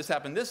happened, this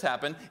happened, this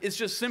happened. It's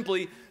just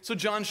simply, so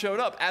John showed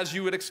up, as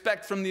you would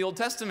expect from the Old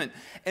Testament,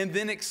 and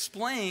then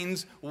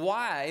explains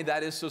why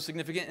that is so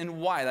significant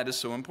and why that is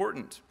so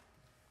important.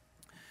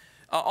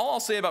 All I'll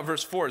say about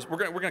verse 4 is we're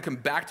going to come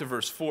back to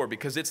verse 4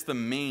 because it's the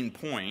main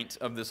point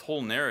of this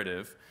whole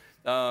narrative.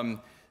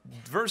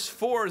 Verse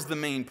 4 is the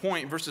main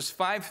point. Verses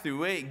 5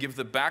 through 8 give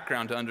the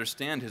background to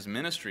understand his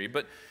ministry.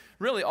 But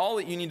really, all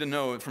that you need to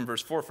know from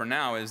verse 4 for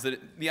now is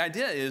that the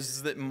idea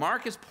is that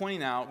Mark is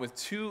pointing out with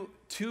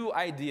two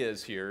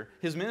ideas here.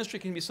 His ministry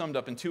can be summed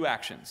up in two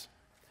actions: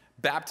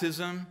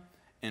 baptism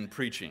and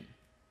preaching.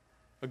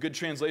 A good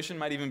translation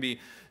might even be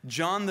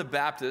John the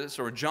Baptist,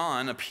 or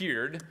John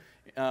appeared,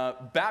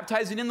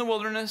 baptizing in the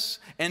wilderness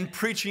and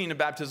preaching a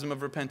baptism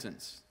of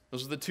repentance.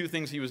 Those are the two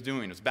things he was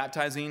doing. It was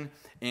baptizing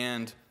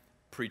and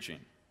preaching.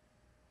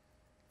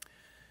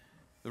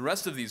 The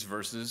rest of these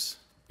verses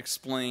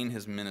explain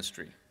his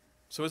ministry.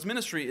 So his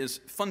ministry is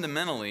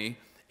fundamentally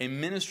a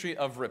ministry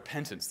of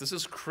repentance. This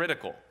is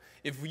critical.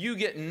 If you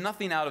get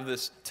nothing out of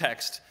this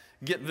text,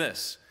 get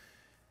this.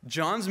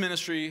 John's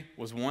ministry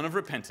was one of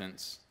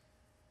repentance.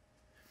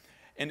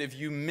 And if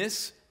you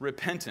miss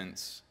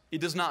repentance, it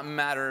does not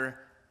matter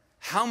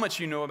how much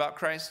you know about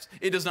Christ.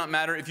 It does not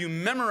matter if you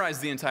memorize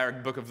the entire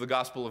book of the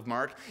Gospel of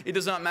Mark. It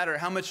does not matter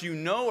how much you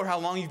know or how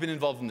long you've been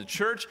involved in the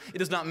church. It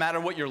does not matter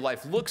what your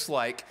life looks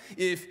like.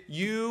 If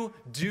you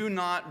do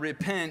not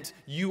repent,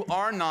 you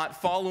are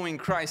not following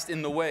Christ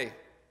in the way.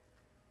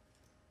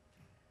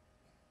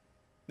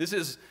 This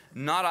is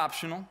not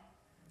optional.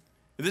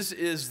 This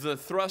is the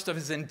thrust of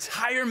his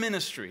entire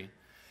ministry,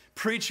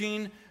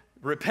 preaching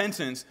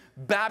repentance,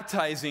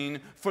 baptizing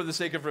for the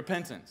sake of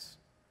repentance.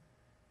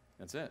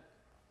 That's it.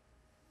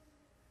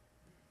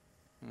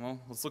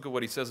 Well, let's look at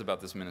what he says about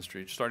this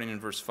ministry. Starting in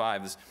verse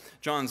 5,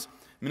 John's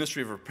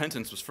ministry of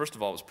repentance was, first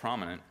of all, was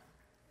prominent.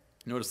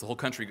 Notice the whole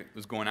country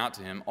was going out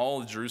to him, all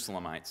the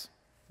Jerusalemites.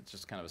 It's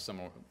just kind of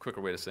a quicker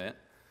way to say it.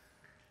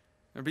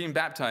 They're being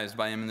baptized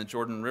by him in the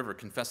Jordan River,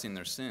 confessing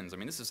their sins. I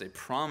mean, this is a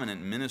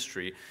prominent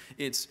ministry.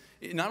 It's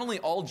not only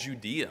all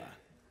Judea.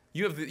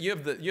 You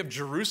have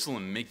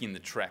Jerusalem making the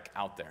trek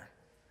out there.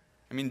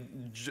 I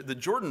mean, the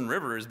Jordan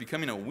River is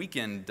becoming a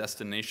weekend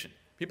destination.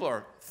 People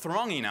are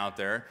thronging out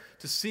there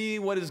to see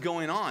what is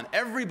going on.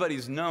 Everybody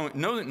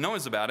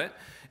knows about it.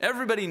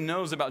 Everybody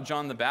knows about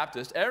John the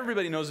Baptist.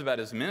 Everybody knows about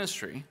his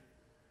ministry.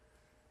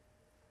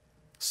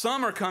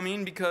 Some are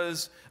coming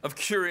because of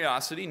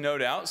curiosity, no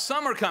doubt.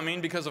 Some are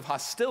coming because of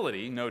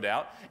hostility, no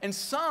doubt. And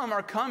some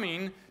are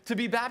coming to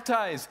be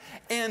baptized.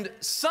 And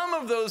some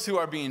of those who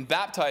are being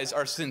baptized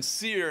are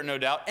sincere, no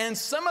doubt. And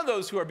some of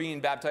those who are being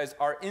baptized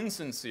are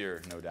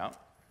insincere, no doubt.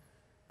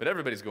 But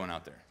everybody's going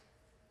out there.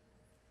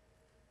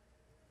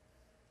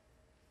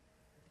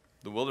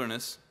 The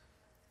wilderness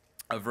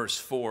of verse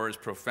 4 is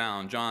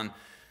profound. John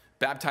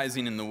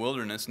baptizing in the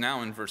wilderness.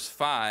 Now in verse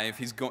 5,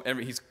 he's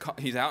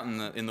out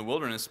in the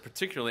wilderness,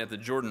 particularly at the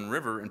Jordan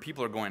River, and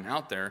people are going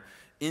out there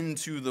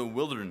into the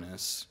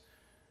wilderness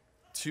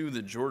to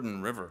the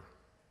Jordan River.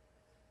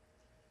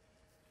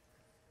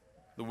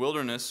 The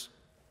wilderness,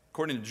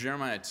 according to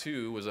Jeremiah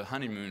 2, was a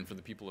honeymoon for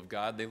the people of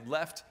God. They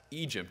left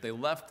Egypt, they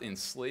left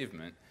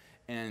enslavement,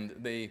 and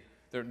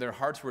their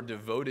hearts were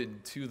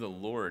devoted to the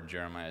Lord,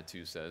 Jeremiah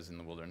 2 says, in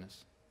the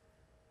wilderness.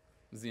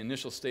 It was the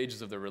initial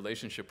stages of their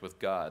relationship with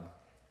God.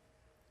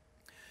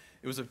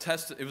 It was a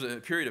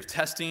period of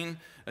testing,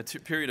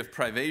 period of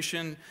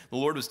privation. The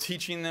Lord was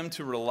teaching them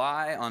to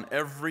rely on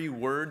every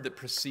word that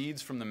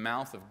proceeds from the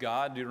mouth of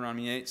God,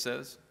 Deuteronomy 8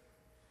 says.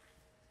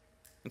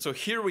 And so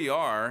here we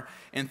are,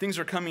 and things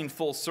are coming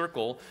full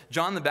circle.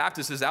 John the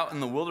Baptist is out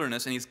in the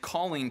wilderness, and he's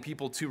calling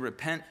people to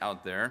repent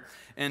out there.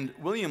 And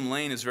William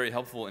Lane is very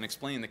helpful in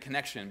explaining the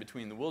connection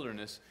between the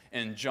wilderness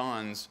and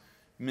John's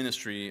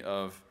ministry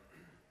of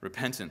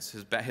repentance,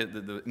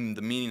 the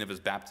meaning of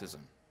his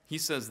baptism. He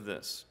says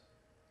this: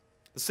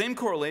 the same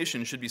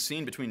correlation should be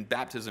seen between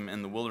baptism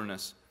and the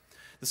wilderness.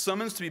 The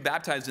summons to be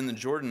baptized in the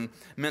Jordan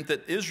meant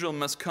that Israel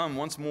must come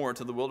once more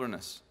to the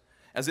wilderness.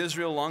 As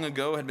Israel long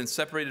ago had been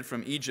separated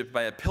from Egypt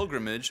by a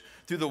pilgrimage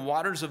through the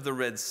waters of the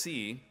Red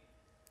Sea,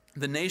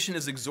 the nation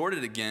is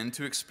exhorted again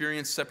to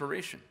experience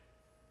separation.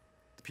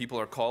 The people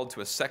are called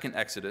to a second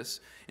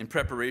exodus in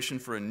preparation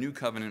for a new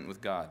covenant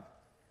with God.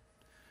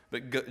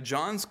 But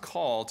John's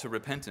call to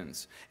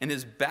repentance and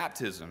his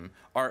baptism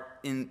are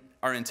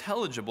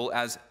intelligible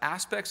as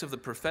aspects of the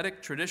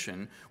prophetic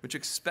tradition which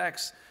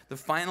expects the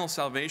final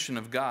salvation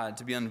of God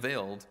to be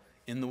unveiled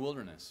in the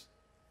wilderness.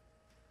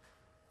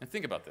 And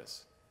think about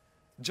this.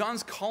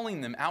 John's calling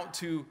them out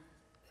to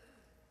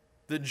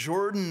the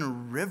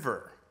Jordan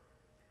River.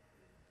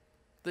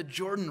 The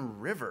Jordan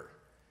River.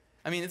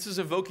 I mean, this is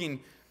evoking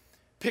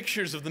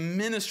pictures of the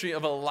ministry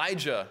of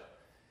Elijah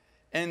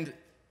and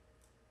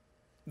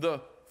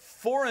the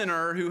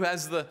foreigner who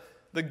has the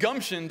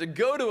gumption to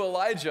go to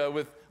Elijah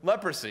with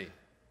leprosy,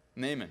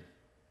 Naaman. And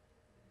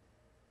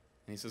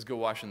he says, go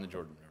wash in the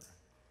Jordan River.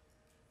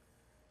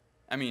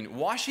 I mean,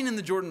 washing in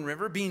the Jordan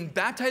River, being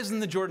baptized in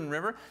the Jordan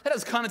River, that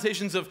has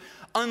connotations of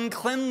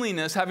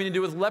uncleanliness having to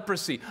do with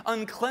leprosy,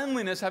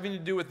 uncleanliness having to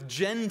do with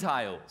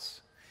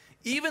Gentiles.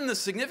 Even the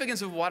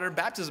significance of water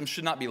baptism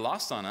should not be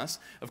lost on us.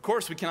 Of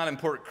course, we cannot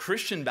import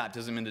Christian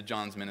baptism into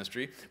John's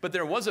ministry, but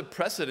there was a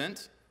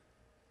precedent.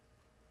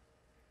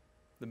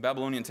 The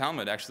Babylonian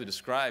Talmud actually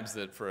describes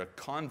that for a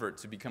convert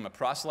to become a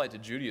proselyte to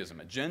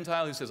Judaism, a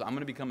Gentile who says, I'm going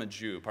to become a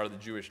Jew, part of the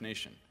Jewish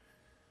nation,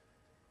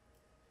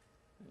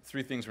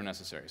 3 things were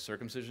necessary: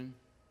 circumcision,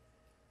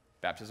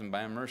 baptism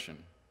by immersion,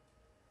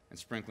 and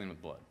sprinkling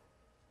with blood.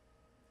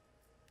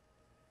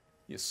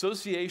 The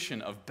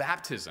association of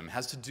baptism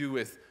has to do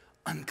with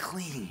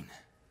unclean,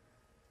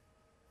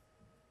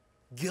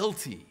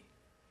 guilty,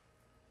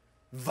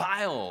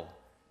 vile,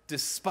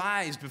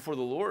 despised before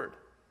the Lord.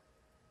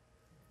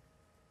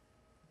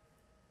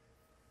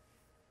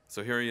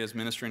 So here he is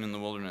ministering in the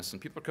wilderness,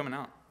 and people are coming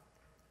out.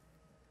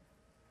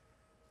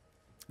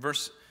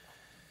 Verse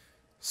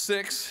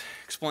 6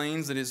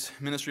 explains that his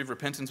ministry of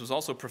repentance was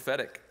also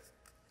prophetic.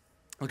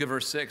 Look at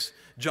verse 6.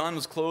 John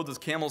was clothed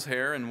with camel's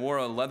hair and wore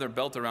a leather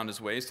belt around his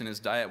waist, and his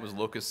diet was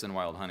locusts and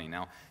wild honey.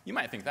 Now, you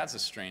might think that's a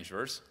strange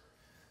verse.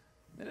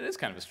 And it is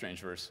kind of a strange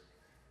verse.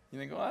 You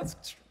think, well,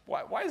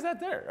 why is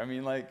that there? I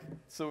mean, like,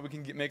 so we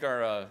can make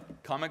our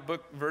comic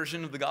book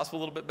version of the gospel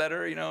a little bit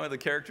better. You know, the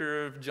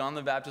character of John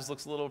the Baptist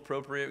looks a little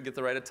appropriate. We get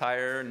the right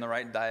attire and the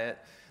right diet,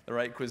 the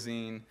right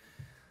cuisine.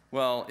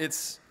 Well,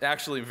 it's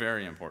actually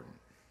very important.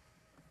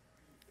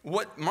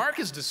 What Mark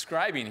is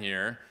describing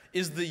here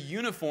is the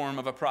uniform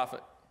of a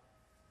prophet.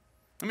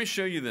 Let me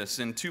show you this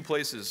in 2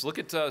 places. Look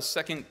at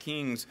 2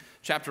 Kings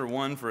chapter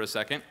 1 for a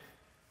second.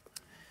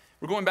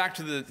 We're going back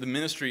to the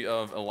ministry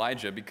of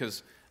Elijah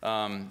because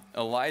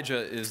Elijah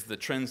is the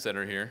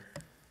trendsetter here.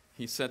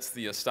 He sets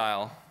the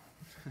style.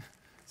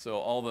 So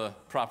all the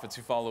prophets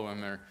who follow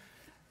him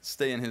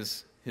stay in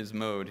his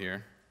mode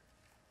here.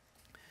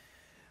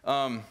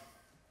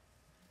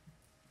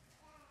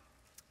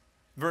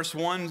 Verse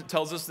 1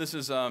 tells us this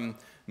is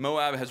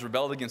Moab has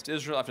rebelled against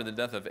Israel after the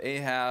death of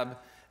Ahab.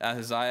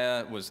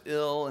 Ahaziah was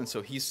ill, and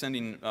so he's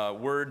sending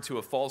word to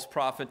a false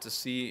prophet to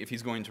see if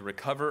he's going to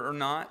recover or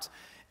not.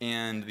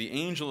 And the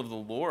angel of the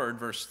Lord,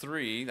 verse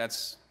 3,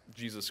 that's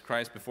Jesus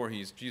Christ before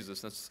he's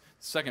Jesus. That's the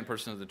second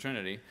person of the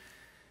Trinity.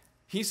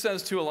 He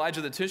says to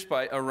Elijah the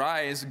Tishbite,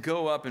 "Arise,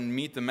 go up and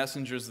meet the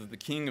messengers of the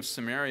king of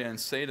Samaria and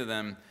say to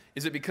them,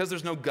 is it because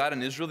there's no God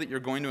in Israel that you're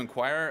going to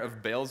inquire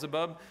of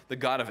Beelzebub, the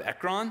god of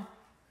Ekron?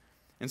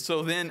 And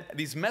so then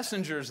these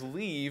messengers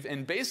leave,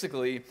 and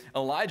basically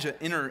Elijah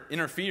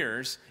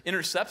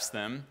intercepts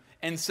them,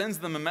 and sends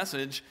them a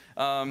message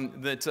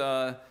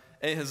that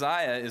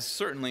Ahaziah is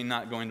certainly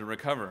not going to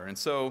recover. And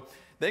so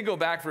they go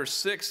back,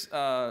 verse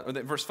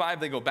 5,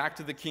 they go back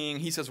to the king.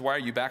 He says, "Why are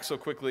you back so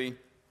quickly?"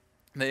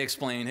 They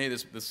explain, "Hey,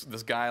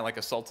 this guy like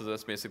assaulted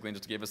us basically and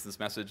just gave us this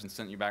message and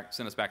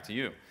sent us back to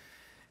you."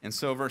 And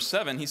so verse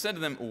 7, he said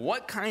to them,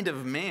 "What kind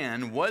of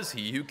man was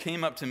he who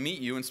came up to meet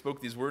you and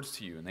spoke these words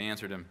to you?" And they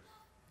answered him,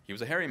 "He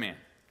was a hairy man."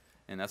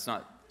 And that's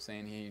not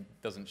saying he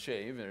doesn't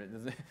shave.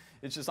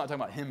 It's just not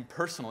talking about him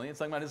personally. It's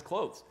talking about his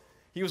clothes.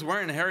 He was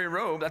wearing a hairy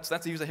robe.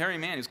 He was a hairy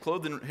man. He was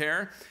clothed in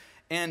hair.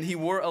 And he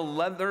wore a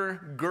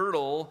leather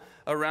girdle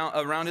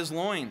around his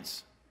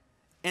loins.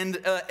 And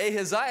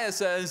Ahaziah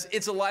says,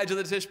 "It's Elijah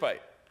the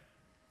Tishbite."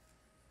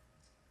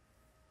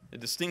 A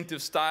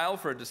distinctive style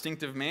for a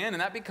distinctive man.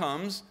 And that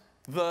becomes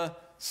the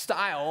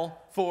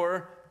style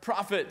for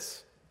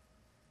prophets.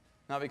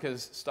 Not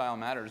because style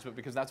matters, but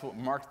because that's what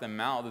marked them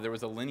out, that there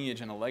was a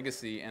lineage and a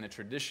legacy and a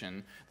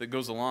tradition that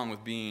goes along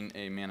with being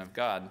a man of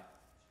God.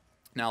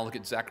 Now look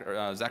at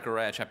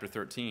Zechariah chapter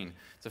 13.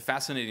 It's a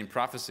fascinating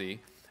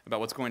prophecy about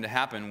what's going to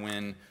happen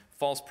when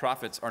false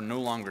prophets are no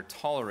longer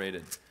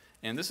tolerated.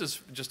 And this is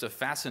just a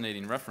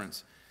fascinating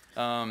reference.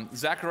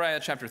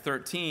 Zechariah chapter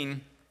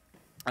 13,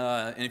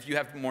 and if you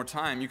have more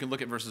time, you can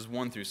look at verses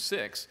 1 through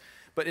 6.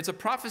 But it's a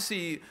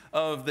prophecy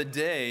of the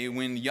day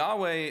when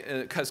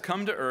Yahweh has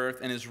come to earth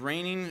and is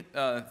reigning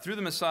through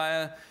the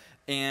Messiah.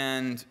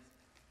 And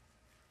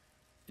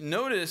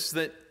notice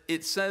that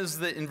it says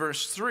that in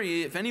verse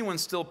 3, if anyone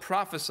still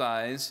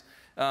prophesies,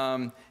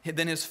 then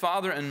his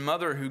father and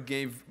mother who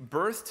gave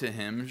birth to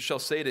him shall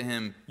say to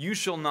him, "You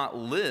shall not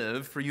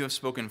live, for you have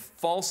spoken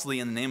falsely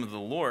in the name of the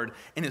Lord."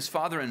 And his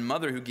father and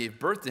mother who gave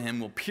birth to him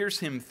will pierce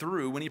him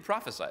through when he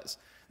prophesies.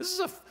 This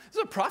is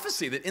a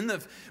prophecy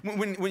that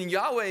when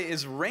Yahweh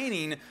is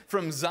reigning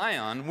from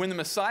Zion, when the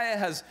Messiah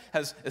has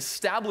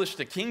established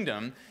a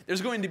kingdom,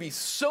 there's going to be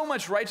so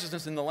much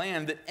righteousness in the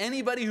land that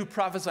anybody who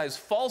prophesies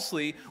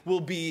falsely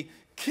will be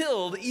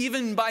killed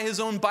even by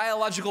his own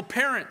biological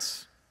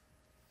parents.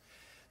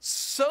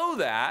 So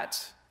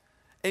that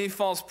a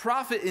false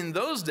prophet in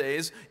those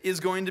days is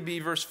going to be,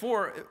 verse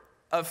 4,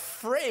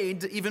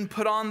 afraid to even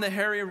put on the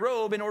hairy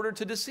robe in order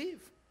to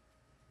deceive.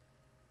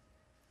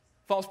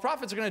 False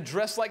prophets are going to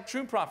dress like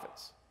true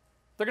prophets.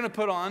 They're going to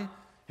put on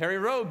hairy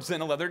robes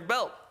and a leather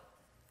belt.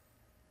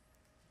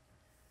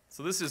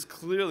 So this is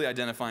clearly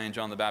identifying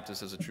John the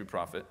Baptist as a true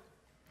prophet.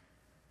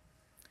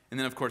 And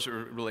then, of course, it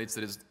relates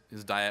that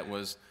his diet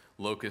was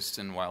locusts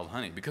and wild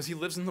honey because he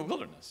lives in the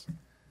wilderness.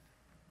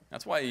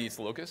 That's why he eats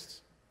locusts.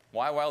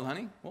 Why wild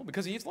honey? Well,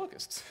 because he eats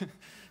locusts.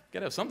 Got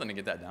to have something to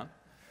get that down.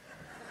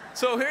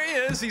 So here he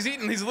is.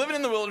 He's living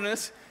in the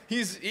wilderness.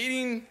 He's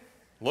eating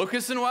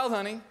locusts and wild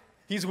honey.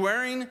 He's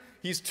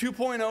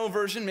 2.0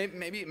 version,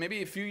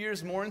 maybe a few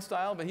years more in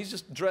style, but he's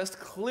just dressed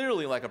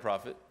clearly like a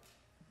prophet.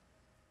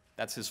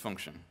 That's his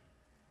function.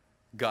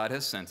 God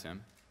has sent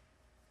him.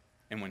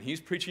 And when he's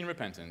preaching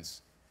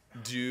repentance,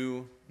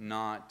 do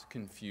not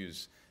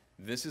confuse.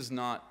 This is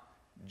not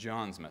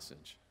John's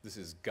message. This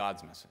is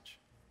God's message.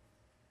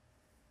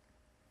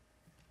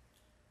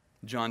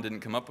 John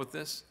didn't come up with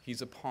this.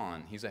 He's a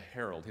pawn. He's a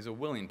herald. He's a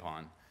willing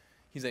pawn.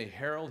 He's a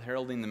herald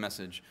heralding the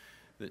message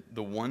that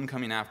the one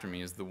coming after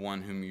me is the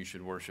one whom you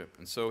should worship.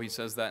 And so he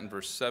says that in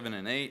verse 7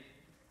 and 8.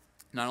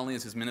 Not only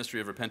is his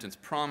ministry of repentance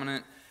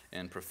prominent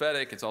and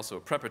prophetic, it's also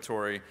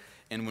preparatory.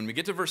 And when we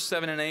get to verse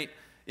 7 and 8,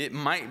 it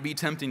might be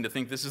tempting to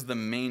think this is the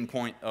main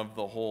point of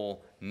the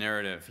whole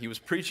narrative. He was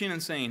preaching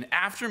and saying,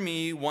 "After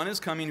me, one is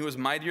coming who is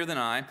mightier than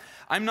I.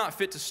 I'm not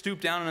fit to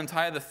stoop down and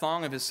untie the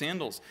thong of his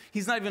sandals."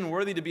 He's not even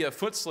worthy to be a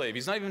foot slave.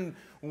 He's not even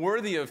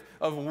worthy of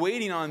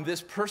waiting on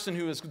this person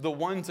who is the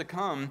one to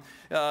come.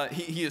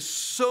 He is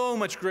so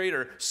much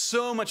greater,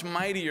 so much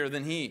mightier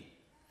than he.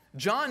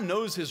 John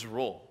knows his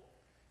role.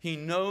 He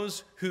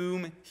knows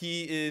whom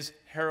he is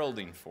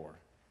heralding for.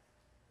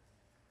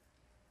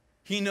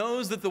 He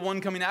knows that the one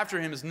coming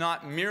after him is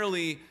not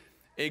merely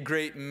a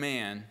great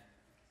man.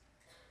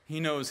 He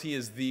knows he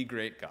is the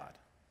great God.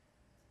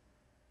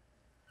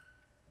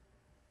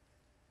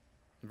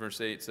 Verse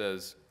 8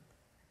 says,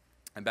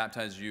 "I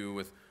baptize you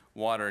with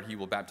water, he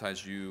will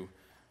baptize you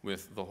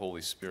with the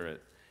Holy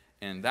Spirit."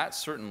 And that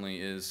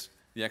certainly is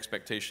the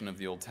expectation of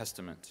the Old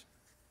Testament.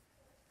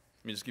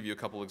 Let me just give you a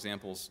couple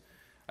examples.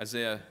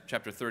 Isaiah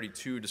chapter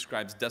 32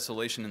 describes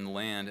desolation in the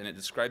land, and it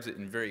describes it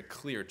in very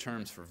clear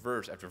terms for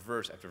verse after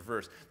verse after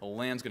verse. The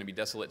land's going to be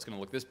desolate. It's going to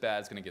look this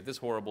bad. It's going to get this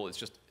horrible. It's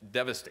just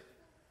devastating.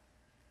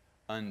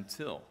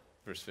 Until,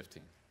 verse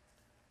 15,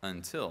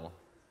 until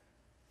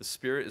the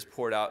Spirit is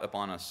poured out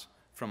upon us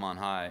from on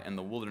high, and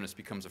the wilderness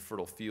becomes a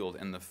fertile field,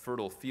 and the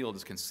fertile field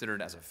is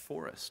considered as a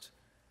forest.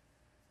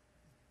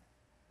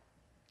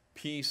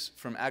 Peace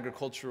from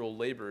agricultural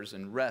labors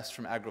and rest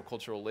from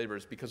agricultural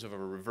labors because of a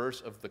reverse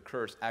of the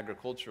curse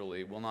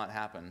agriculturally will not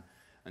happen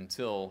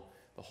until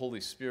the Holy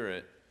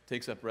Spirit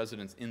takes up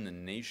residence in the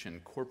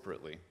nation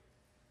corporately,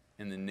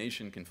 and the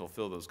nation can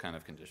fulfill those kind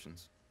of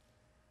conditions.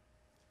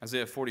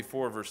 Isaiah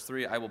 44, verse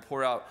 3, I will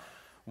pour out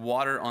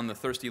water on the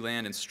thirsty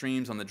land and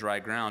streams on the dry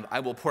ground. I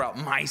will pour out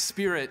my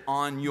Spirit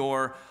on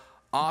your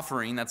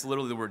offering, that's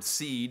literally the word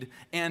seed,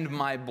 and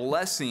my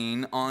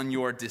blessing on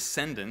your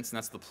descendants, and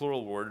that's the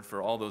plural word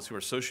for all those who are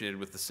associated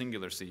with the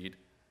singular seed.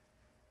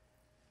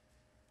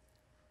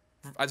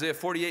 Isaiah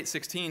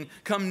 48:16,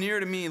 come near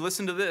to me,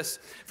 listen to this.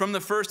 From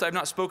the first I have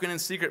not spoken in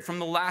secret. From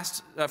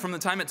the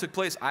time it took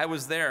place, I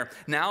was there.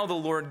 Now the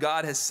Lord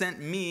God has sent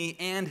me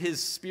and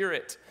his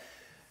Spirit.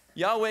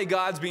 Yahweh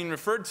God's being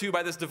referred to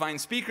by this divine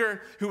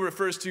speaker who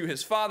refers to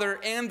his Father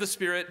and the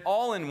Spirit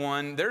all in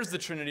one. There's the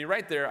Trinity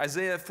right there.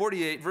 Isaiah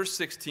 48, verse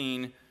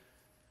 16,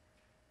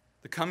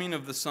 the coming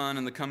of the Son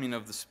and the coming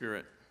of the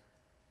Spirit.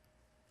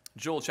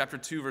 Joel chapter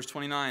 2, verse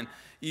 29,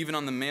 even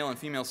on the male and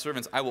female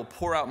servants, I will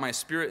pour out my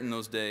Spirit in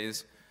those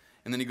days.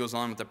 And then he goes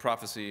on with the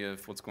prophecy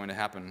of what's going to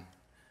happen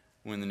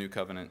when the new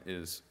covenant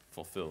is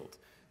fulfilled.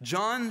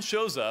 John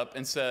shows up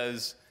and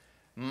says,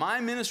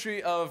 my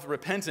ministry of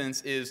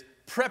repentance is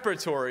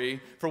preparatory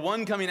for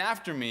one coming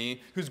after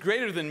me who's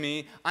greater than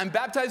me. I'm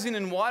baptizing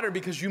in water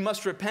because you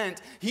must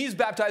repent. He's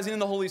baptizing in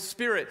the Holy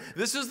Spirit.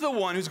 This is the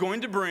one who's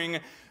going to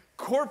bring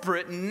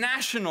corporate,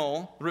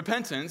 national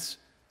repentance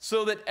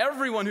so that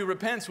everyone who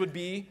repents would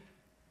be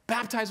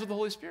baptized with the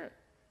Holy Spirit.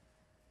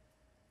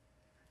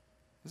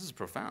 This is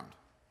profound.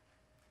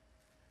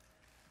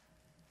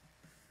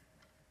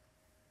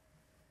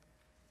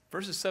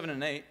 Verses 7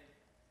 and 8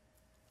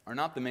 are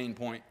not the main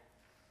point.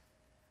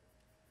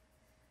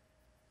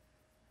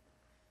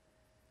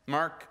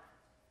 Mark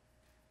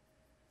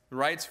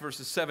writes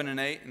verses 7 and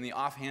 8 in the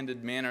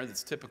offhanded manner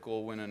that's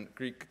typical when a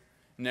Greek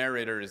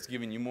narrator is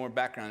giving you more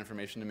background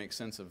information to make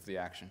sense of the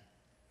action.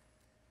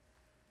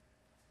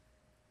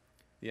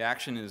 The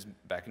action is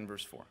back in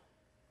verse 4.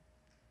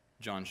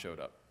 John showed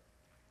up,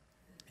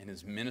 and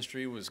his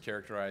ministry was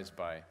characterized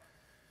by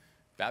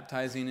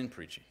baptizing and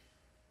preaching.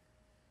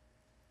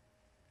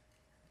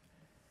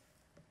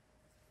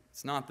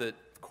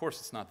 Of course,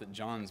 it's not that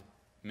John's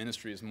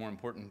ministry is more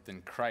important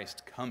than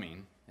Christ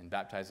coming and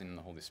baptizing in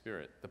the Holy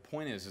Spirit. The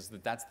point is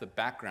that that's the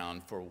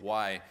background for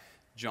why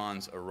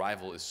John's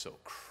arrival is so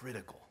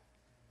critical.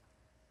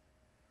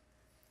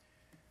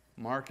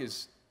 Mark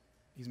he's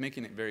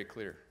making it very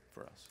clear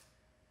for us.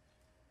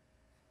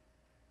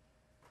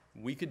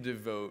 We could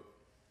devote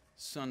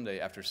Sunday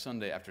after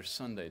Sunday after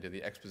Sunday to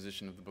the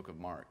exposition of the book of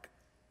Mark.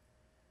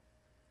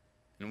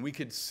 And we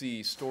could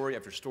see story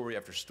after story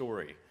after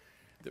story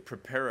that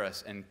prepare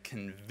us and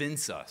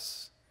convince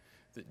us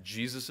that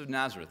Jesus of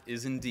Nazareth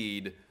is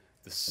indeed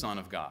the Son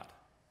of God.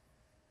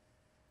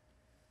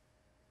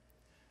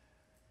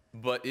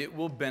 But it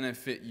will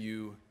benefit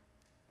you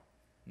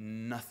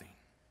nothing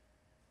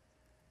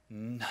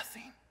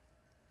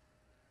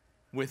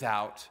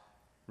without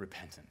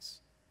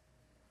repentance.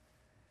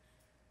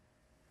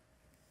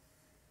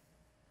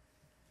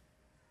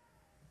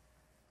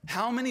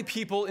 How many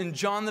people in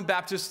John the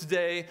Baptist's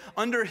day,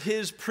 under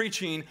his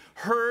preaching,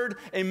 heard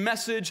a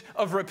message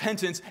of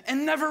repentance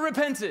and never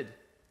repented?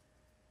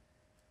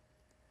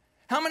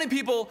 How many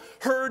people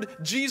heard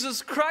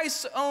Jesus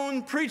Christ's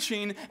own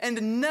preaching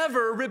and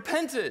never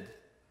repented?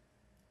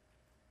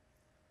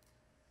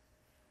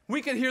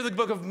 We could hear the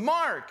book of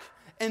Mark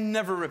and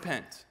never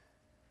repent.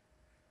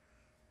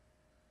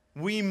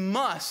 We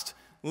must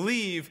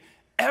leave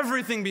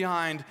everything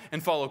behind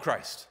and follow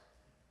Christ.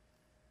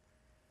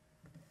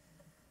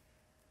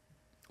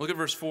 Look at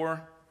verse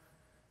 4.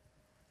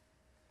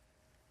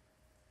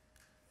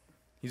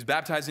 He's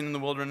baptizing in the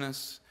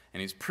wilderness,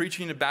 and he's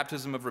preaching a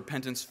baptism of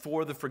repentance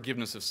for the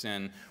forgiveness of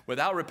sin.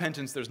 Without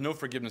repentance, there's no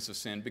forgiveness of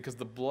sin because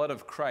the blood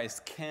of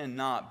Christ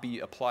cannot be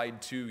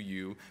applied to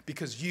you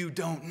because you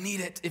don't need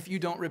it if you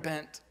don't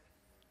repent.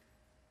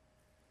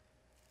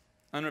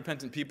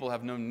 Unrepentant people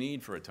have no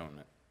need for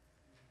atonement.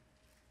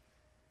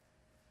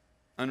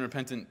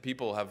 Unrepentant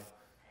people have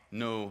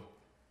no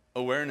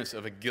awareness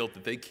of a guilt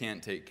that they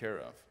can't take care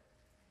of.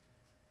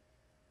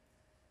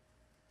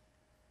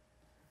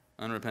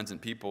 Unrepentant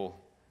people,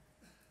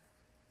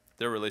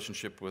 their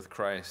relationship with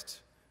Christ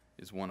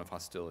is one of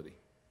hostility.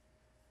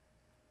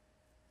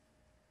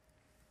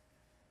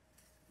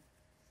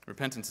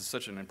 Repentance is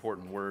such an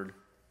important word.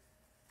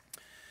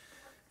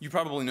 You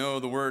probably know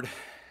the word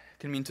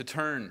can mean to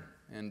turn.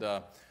 And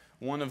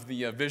one of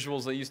the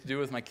visuals I used to do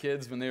with my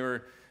kids when they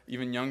were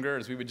even younger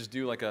is we would just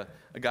do like a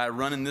guy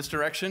run in this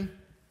direction.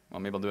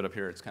 Well, maybe I'll do it up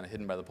here. It's kind of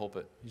hidden by the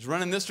pulpit. He's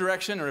running this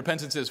direction, and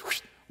repentance is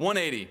whoosh,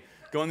 180.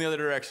 Go in the other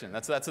direction.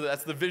 That's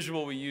the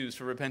visual we use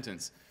for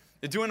repentance.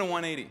 They're doing a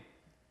 180.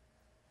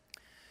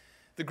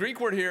 The Greek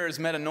word here is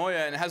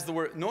metanoia, and it has the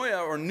word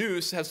noia or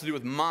nous has to do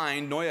with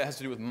mind. Noia has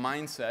to do with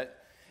mindset.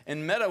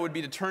 And meta would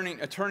be a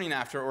turning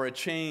after or a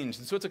change.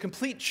 And so it's a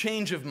complete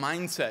change of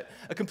mindset,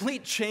 a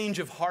complete change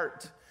of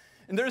heart.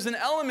 And there's an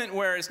element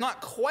where it's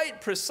not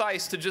quite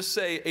precise to just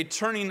say a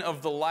turning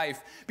of the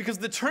life, because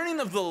the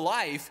turning of the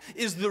life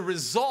is the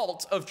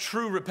result of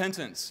true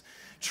repentance.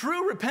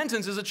 True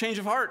repentance is a change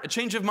of heart, a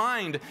change of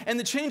mind, and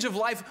the change of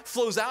life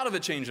flows out of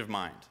a change of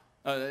mind.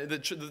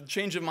 The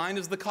change of mind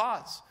is the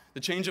cause. The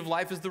change of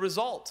life is the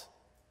result.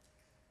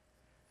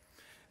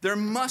 There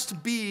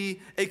must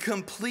be a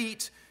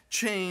complete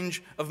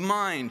change of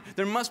mind.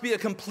 There must be a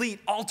complete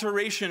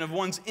alteration of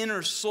one's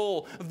inner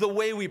soul, of the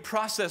way we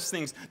process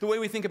things, the way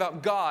we think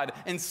about God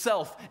and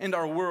self and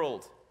our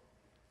world.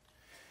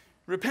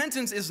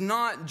 Repentance is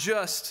not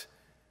just,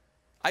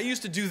 I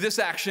used to do this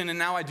action and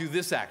now I do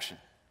this action.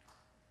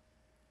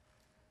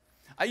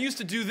 I used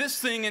to do this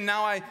thing and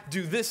now I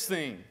do this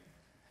thing.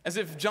 As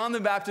if John the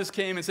Baptist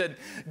came and said,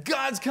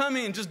 God's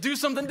coming, just do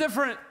something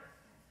different.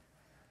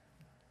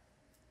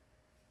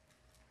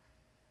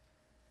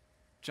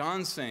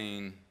 John's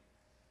saying,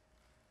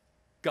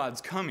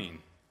 God's coming.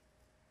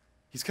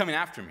 He's coming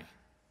after me.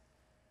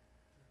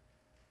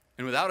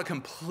 And without a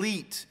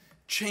complete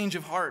change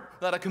of heart,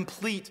 without a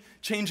complete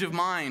change of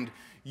mind,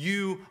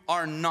 you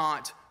are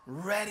not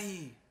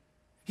ready.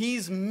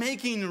 He's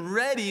making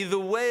ready the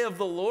way of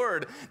the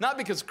Lord, not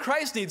because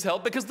Christ needs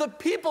help, because the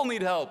people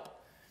need help.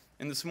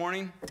 And this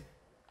morning,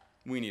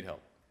 we need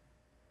help.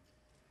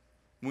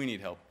 We need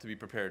help to be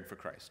prepared for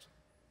Christ.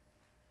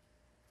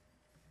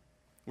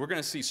 We're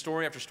going to see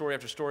story after story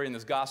after story in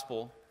this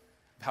gospel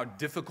of how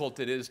difficult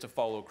it is to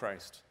follow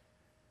Christ.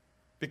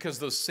 Because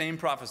those same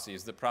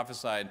prophecies that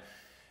prophesied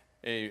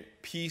a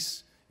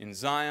peace in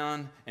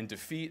Zion and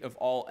defeat of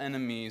all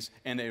enemies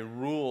and a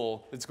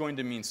rule that's going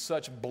to mean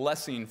such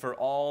blessing for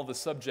all the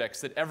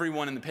subjects that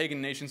everyone in the pagan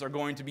nations are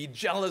going to be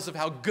jealous of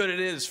how good it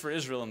is for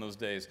Israel in those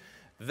days.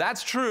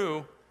 That's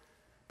true,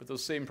 but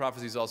those same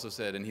prophecies also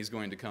said, and he's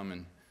going to come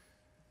and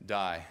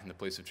die in the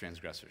place of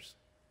transgressors.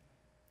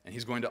 And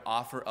he's going to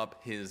offer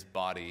up his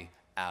body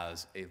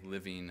as a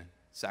living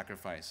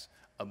sacrifice,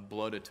 a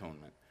blood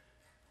atonement.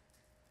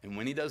 And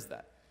when he does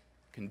that,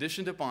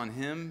 conditioned upon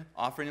him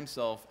offering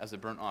himself as a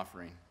burnt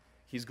offering,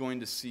 he's going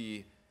to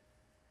see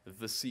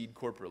the seed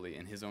corporately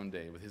in his own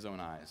day with his own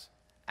eyes.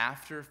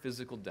 After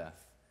physical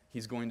death,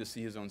 he's going to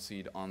see his own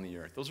seed on the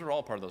earth. Those are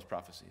all part of those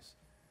prophecies.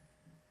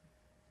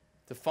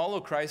 To follow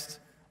Christ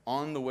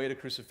on the way to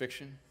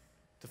crucifixion,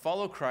 to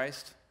follow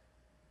Christ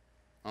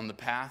on the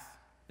path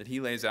that he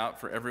lays out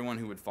for everyone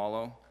who would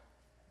follow,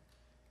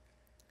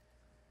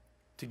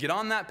 to get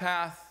on that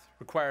path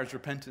requires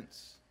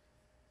repentance.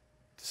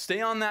 To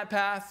stay on that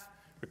path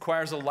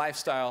requires a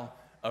lifestyle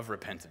of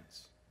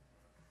repentance.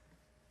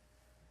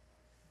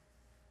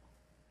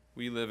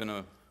 We live in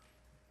a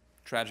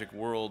tragic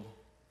world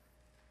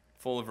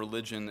full of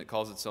religion that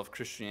calls itself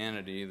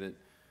Christianity, that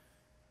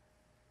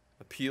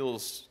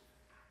appeals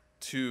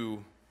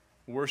to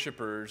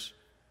worshipers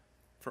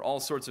for all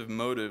sorts of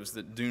motives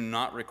that do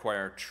not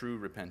require true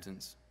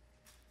repentance.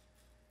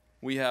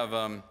 We have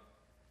a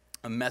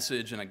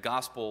message and a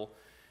gospel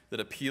that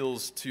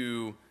appeals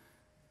to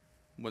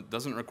what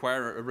doesn't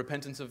require a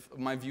repentance of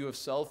my view of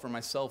self or my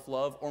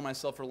self-love or my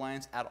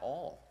self-reliance at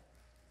all.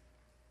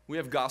 We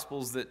have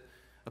gospels that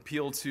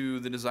appeal to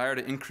the desire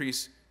to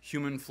increase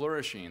human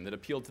flourishing, that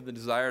appeal to the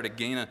desire to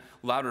gain a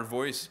louder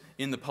voice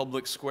in the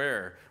public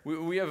square.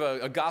 We have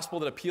a gospel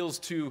that appeals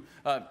to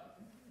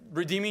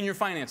redeeming your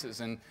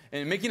finances and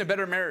making a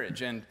better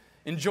marriage and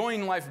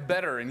enjoying life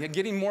better and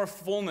getting more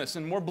fullness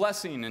and more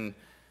blessing and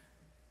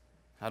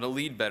how to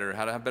lead better,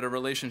 how to have better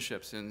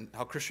relationships, and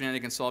how Christianity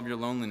can solve your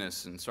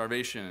loneliness and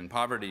starvation and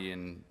poverty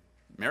and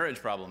marriage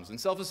problems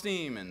and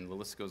self-esteem, and the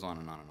list goes on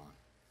and on and on.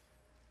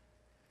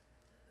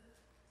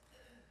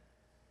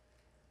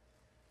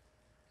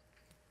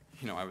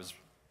 You know, I was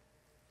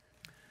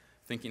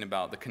thinking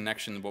about the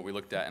connection of what we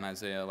looked at in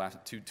Isaiah last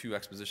two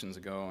expositions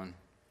ago, and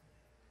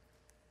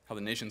how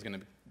the nation's going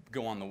to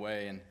go on the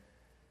way and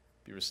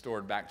be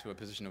restored back to a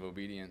position of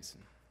obedience.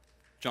 And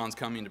John's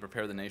coming to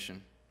prepare the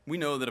nation. We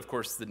know that, of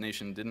course, the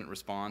nation didn't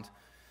respond.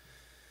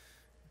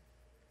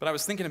 But I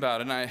was thinking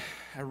about it, and I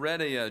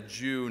read a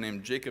Jew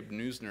named Jacob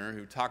Neusner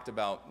who talked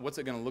about what's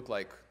it going to look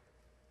like,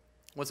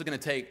 what's it going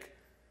to take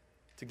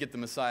to get the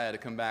Messiah to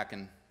come back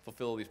and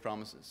fulfill these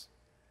promises.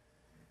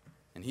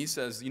 And he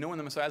says, you know when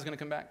the Messiah is going to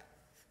come back?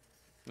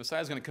 The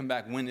Messiah is going to come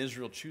back when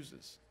Israel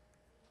chooses.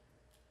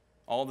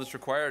 All that's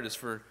required is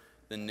for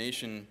the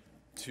nation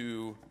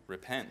to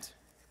repent.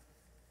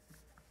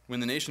 When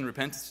the nation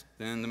repents,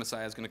 then the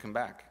Messiah is going to come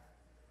back.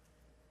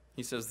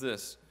 He says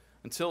this,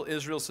 until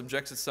Israel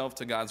subjects itself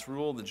to God's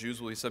rule, the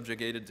Jews will be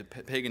subjugated to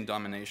pagan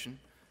domination.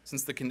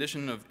 Since the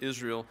condition of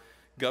Israel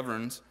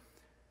governs,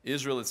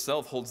 Israel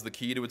itself holds the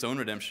key to its own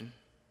redemption.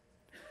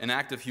 An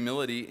act of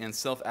humility and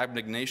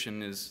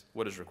self-abnegation is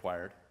what is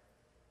required.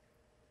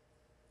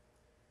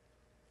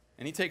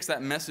 And he takes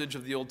that message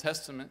of the Old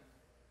Testament,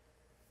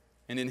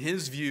 and in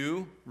his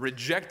view,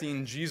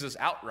 rejecting Jesus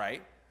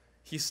outright,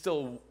 he's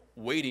still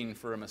waiting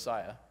for a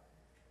Messiah.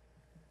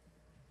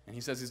 And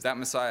he says that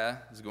Messiah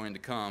is going to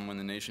come when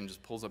the nation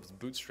just pulls up its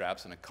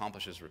bootstraps and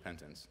accomplishes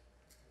repentance.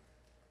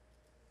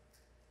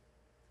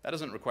 That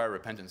doesn't require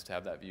repentance to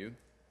have that view,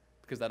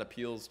 because that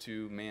appeals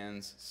to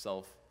man's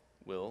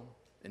self-will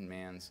and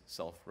man's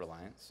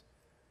self-reliance.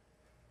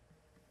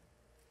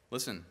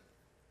 Listen,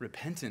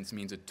 repentance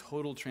means a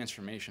total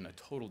transformation, a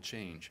total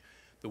change.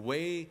 The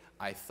way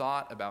I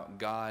thought about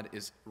God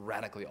is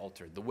radically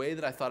altered. The way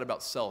that I thought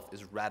about self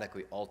is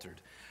radically altered.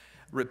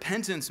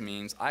 Repentance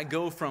means I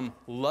go from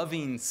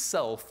loving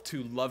self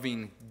to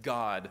loving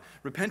God.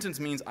 Repentance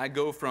means I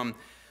go from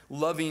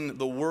loving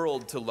the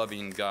world to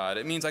loving God.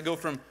 It means I go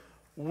from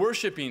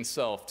worshiping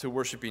self to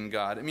worshiping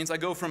God. It means I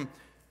go from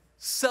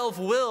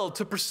self-will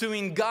to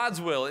pursuing God's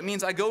will. It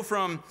means I go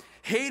from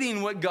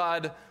hating what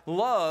God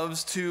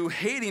loves to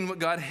hating what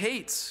God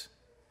hates.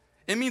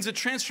 It means a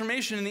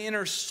transformation in the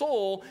inner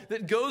soul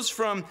that goes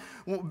from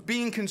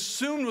being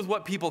consumed with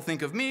what people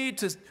think of me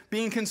to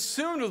being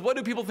consumed with what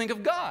do people think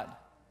of God.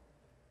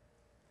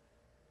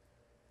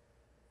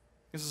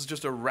 This is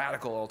just a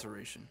radical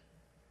alteration.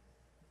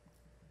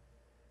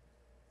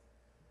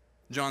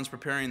 John's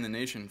preparing the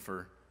nation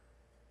for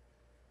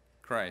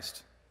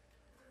Christ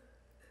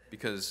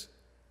because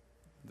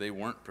they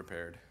weren't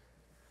prepared.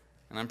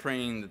 And I'm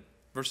praying that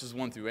verses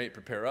 1 through 8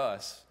 prepare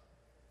us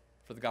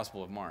for the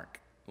Gospel of Mark,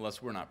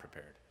 unless we're not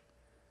prepared.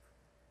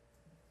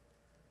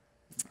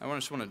 I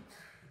just want to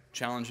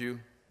challenge you.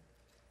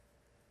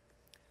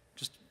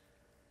 Just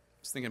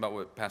thinking about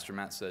what Pastor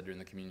Matt said during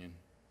the communion.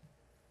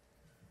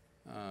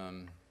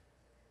 And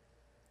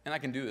I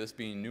can do this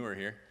being newer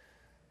here.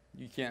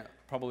 You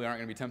probably aren't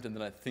going to be tempted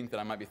that I think that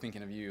I might be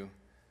thinking of you.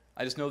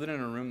 I just know that in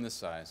a room this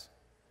size,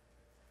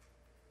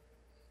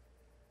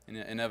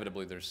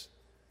 inevitably there's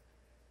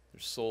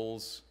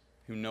souls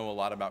who know a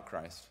lot about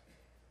Christ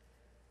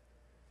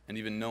and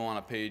even know on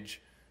a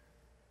page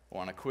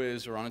or on a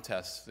quiz or on a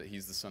test that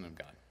he's the Son of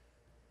God.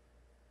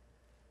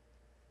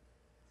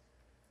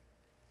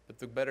 But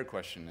the better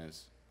question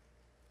is,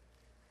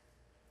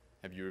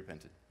 have you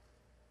repented?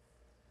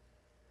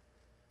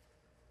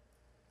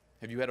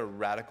 Have you had a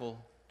radical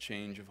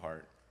change of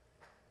heart,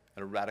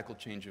 a radical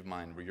change of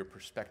mind where your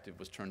perspective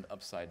was turned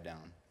upside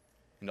down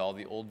and all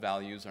the old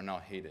values are now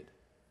hated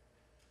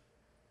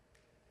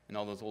and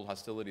all those old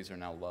hostilities are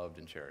now loved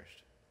and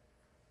cherished?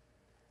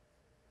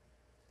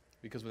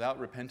 Because without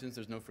repentance,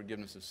 there's no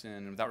forgiveness of sin.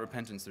 And without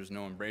repentance, there's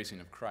no embracing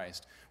of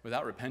Christ.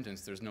 Without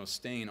repentance, there's no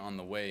staying on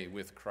the way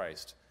with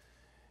Christ.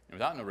 And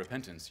without no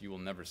repentance, you will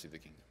never see the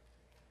kingdom.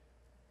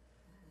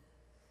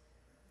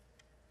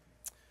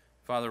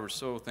 Father, we're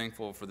so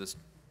thankful for this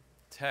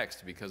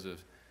text because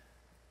of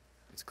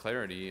its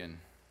clarity and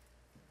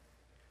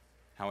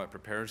how it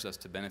prepares us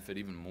to benefit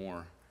even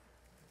more.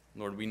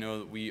 Lord, we know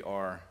that we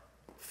are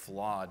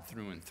flawed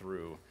through and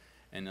through.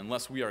 And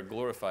unless we are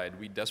glorified,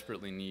 we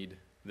desperately need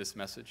this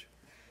message.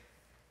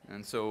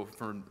 And so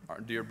for our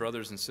dear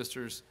brothers and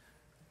sisters,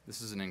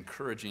 this is an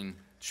encouraging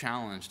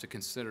challenge to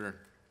consider,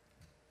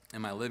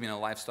 am I living a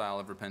lifestyle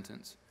of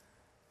repentance?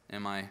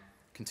 Am I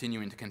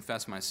continuing to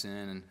confess my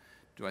sin? And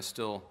do I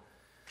still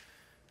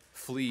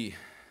flee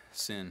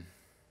sin?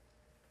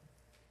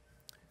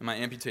 Am I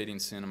amputating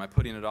sin? Am I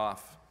putting it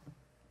off?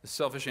 The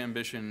selfish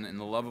ambition and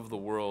the love of the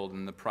world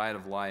and the pride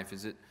of life,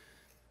 is it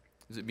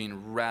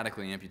being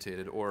radically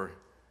amputated, or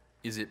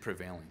is it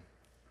prevailing?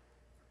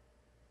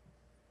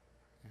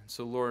 And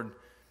so, Lord,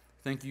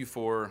 thank you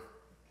for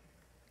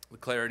the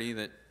clarity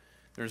that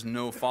there's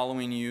no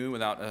following you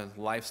without a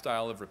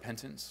lifestyle of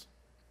repentance.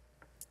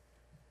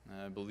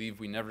 I believe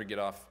we never get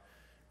off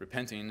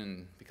repenting,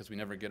 and because we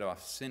never get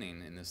off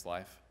sinning in this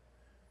life.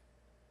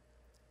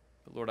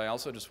 But Lord, I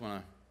also just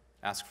want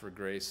to ask for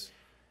grace,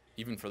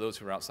 even for those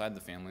who are outside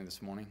the family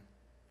this morning.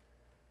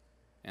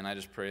 And I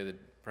just pray that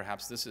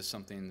perhaps this is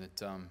something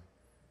that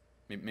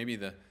maybe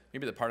the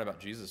part about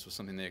Jesus was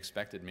something they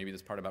expected. Maybe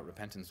this part about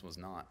repentance was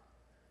not.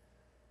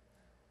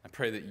 I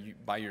pray that you,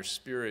 by your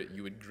Spirit,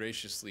 you would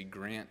graciously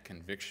grant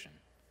conviction.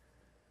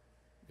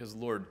 Because,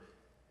 Lord,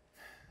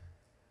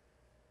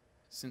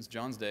 since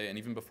John's day and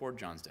even before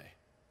John's day,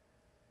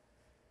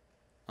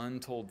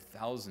 untold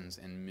thousands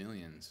and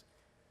millions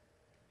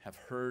have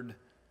heard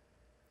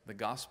the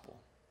gospel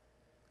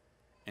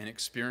and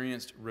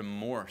experienced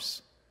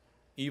remorse,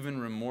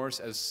 even remorse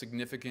as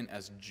significant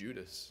as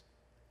Judas.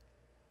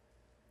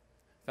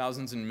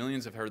 Thousands and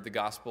millions have heard the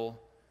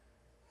gospel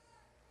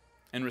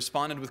and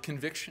responded with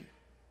conviction,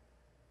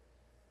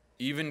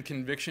 even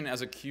conviction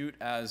as acute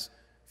as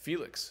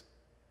Felix,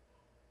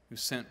 who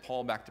sent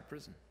Paul back to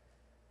prison.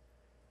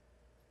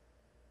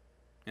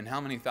 And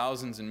how many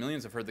thousands and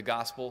millions have heard the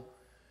gospel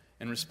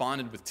and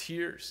responded with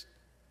tears,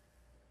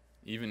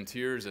 even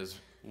tears as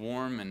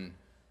warm and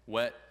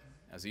wet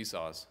as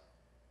Esau's.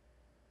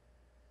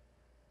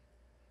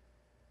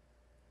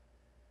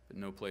 But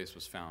no place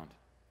was found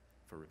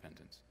for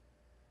repentance.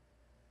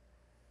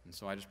 And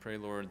so I just pray,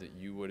 Lord, that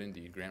you would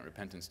indeed grant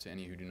repentance to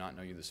any who do not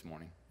know you this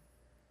morning.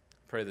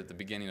 Pray that the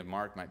beginning of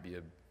Mark might be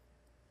a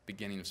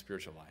beginning of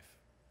spiritual life.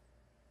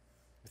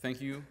 We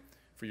thank you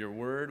for your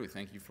word. We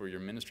thank you for your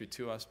ministry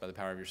to us by the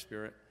power of your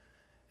Spirit.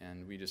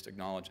 And we just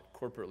acknowledge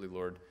corporately,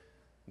 Lord,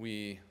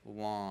 we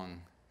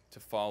long to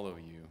follow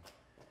you.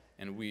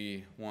 And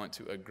we want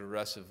to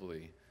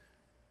aggressively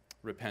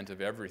repent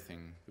of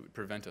everything that would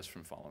prevent us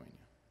from following you.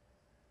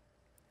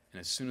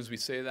 And as soon as we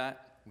say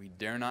that, we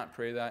dare not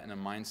pray that in a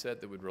mindset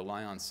that would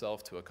rely on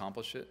self to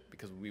accomplish it,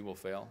 because we will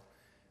fail.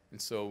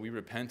 And so we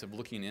repent of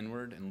looking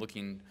inward and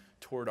looking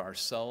toward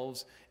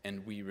ourselves,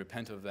 and we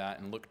repent of that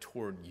and look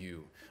toward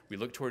you. We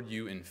look toward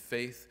you in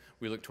faith.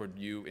 We look toward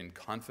you in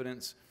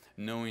confidence,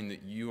 knowing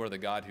that you are the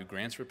God who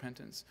grants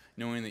repentance,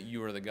 knowing that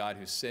you are the God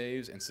who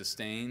saves and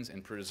sustains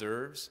and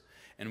preserves.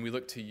 And we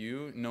look to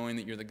you, knowing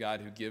that you're the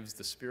God who gives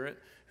the Spirit,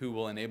 who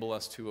will enable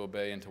us to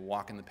obey and to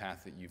walk in the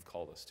path that you've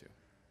called us to.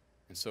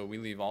 And so we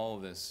leave all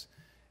of this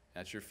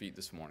at your feet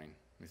this morning.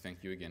 We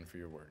thank you again for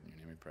your word. In your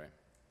name we pray.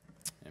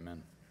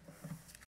 Amen.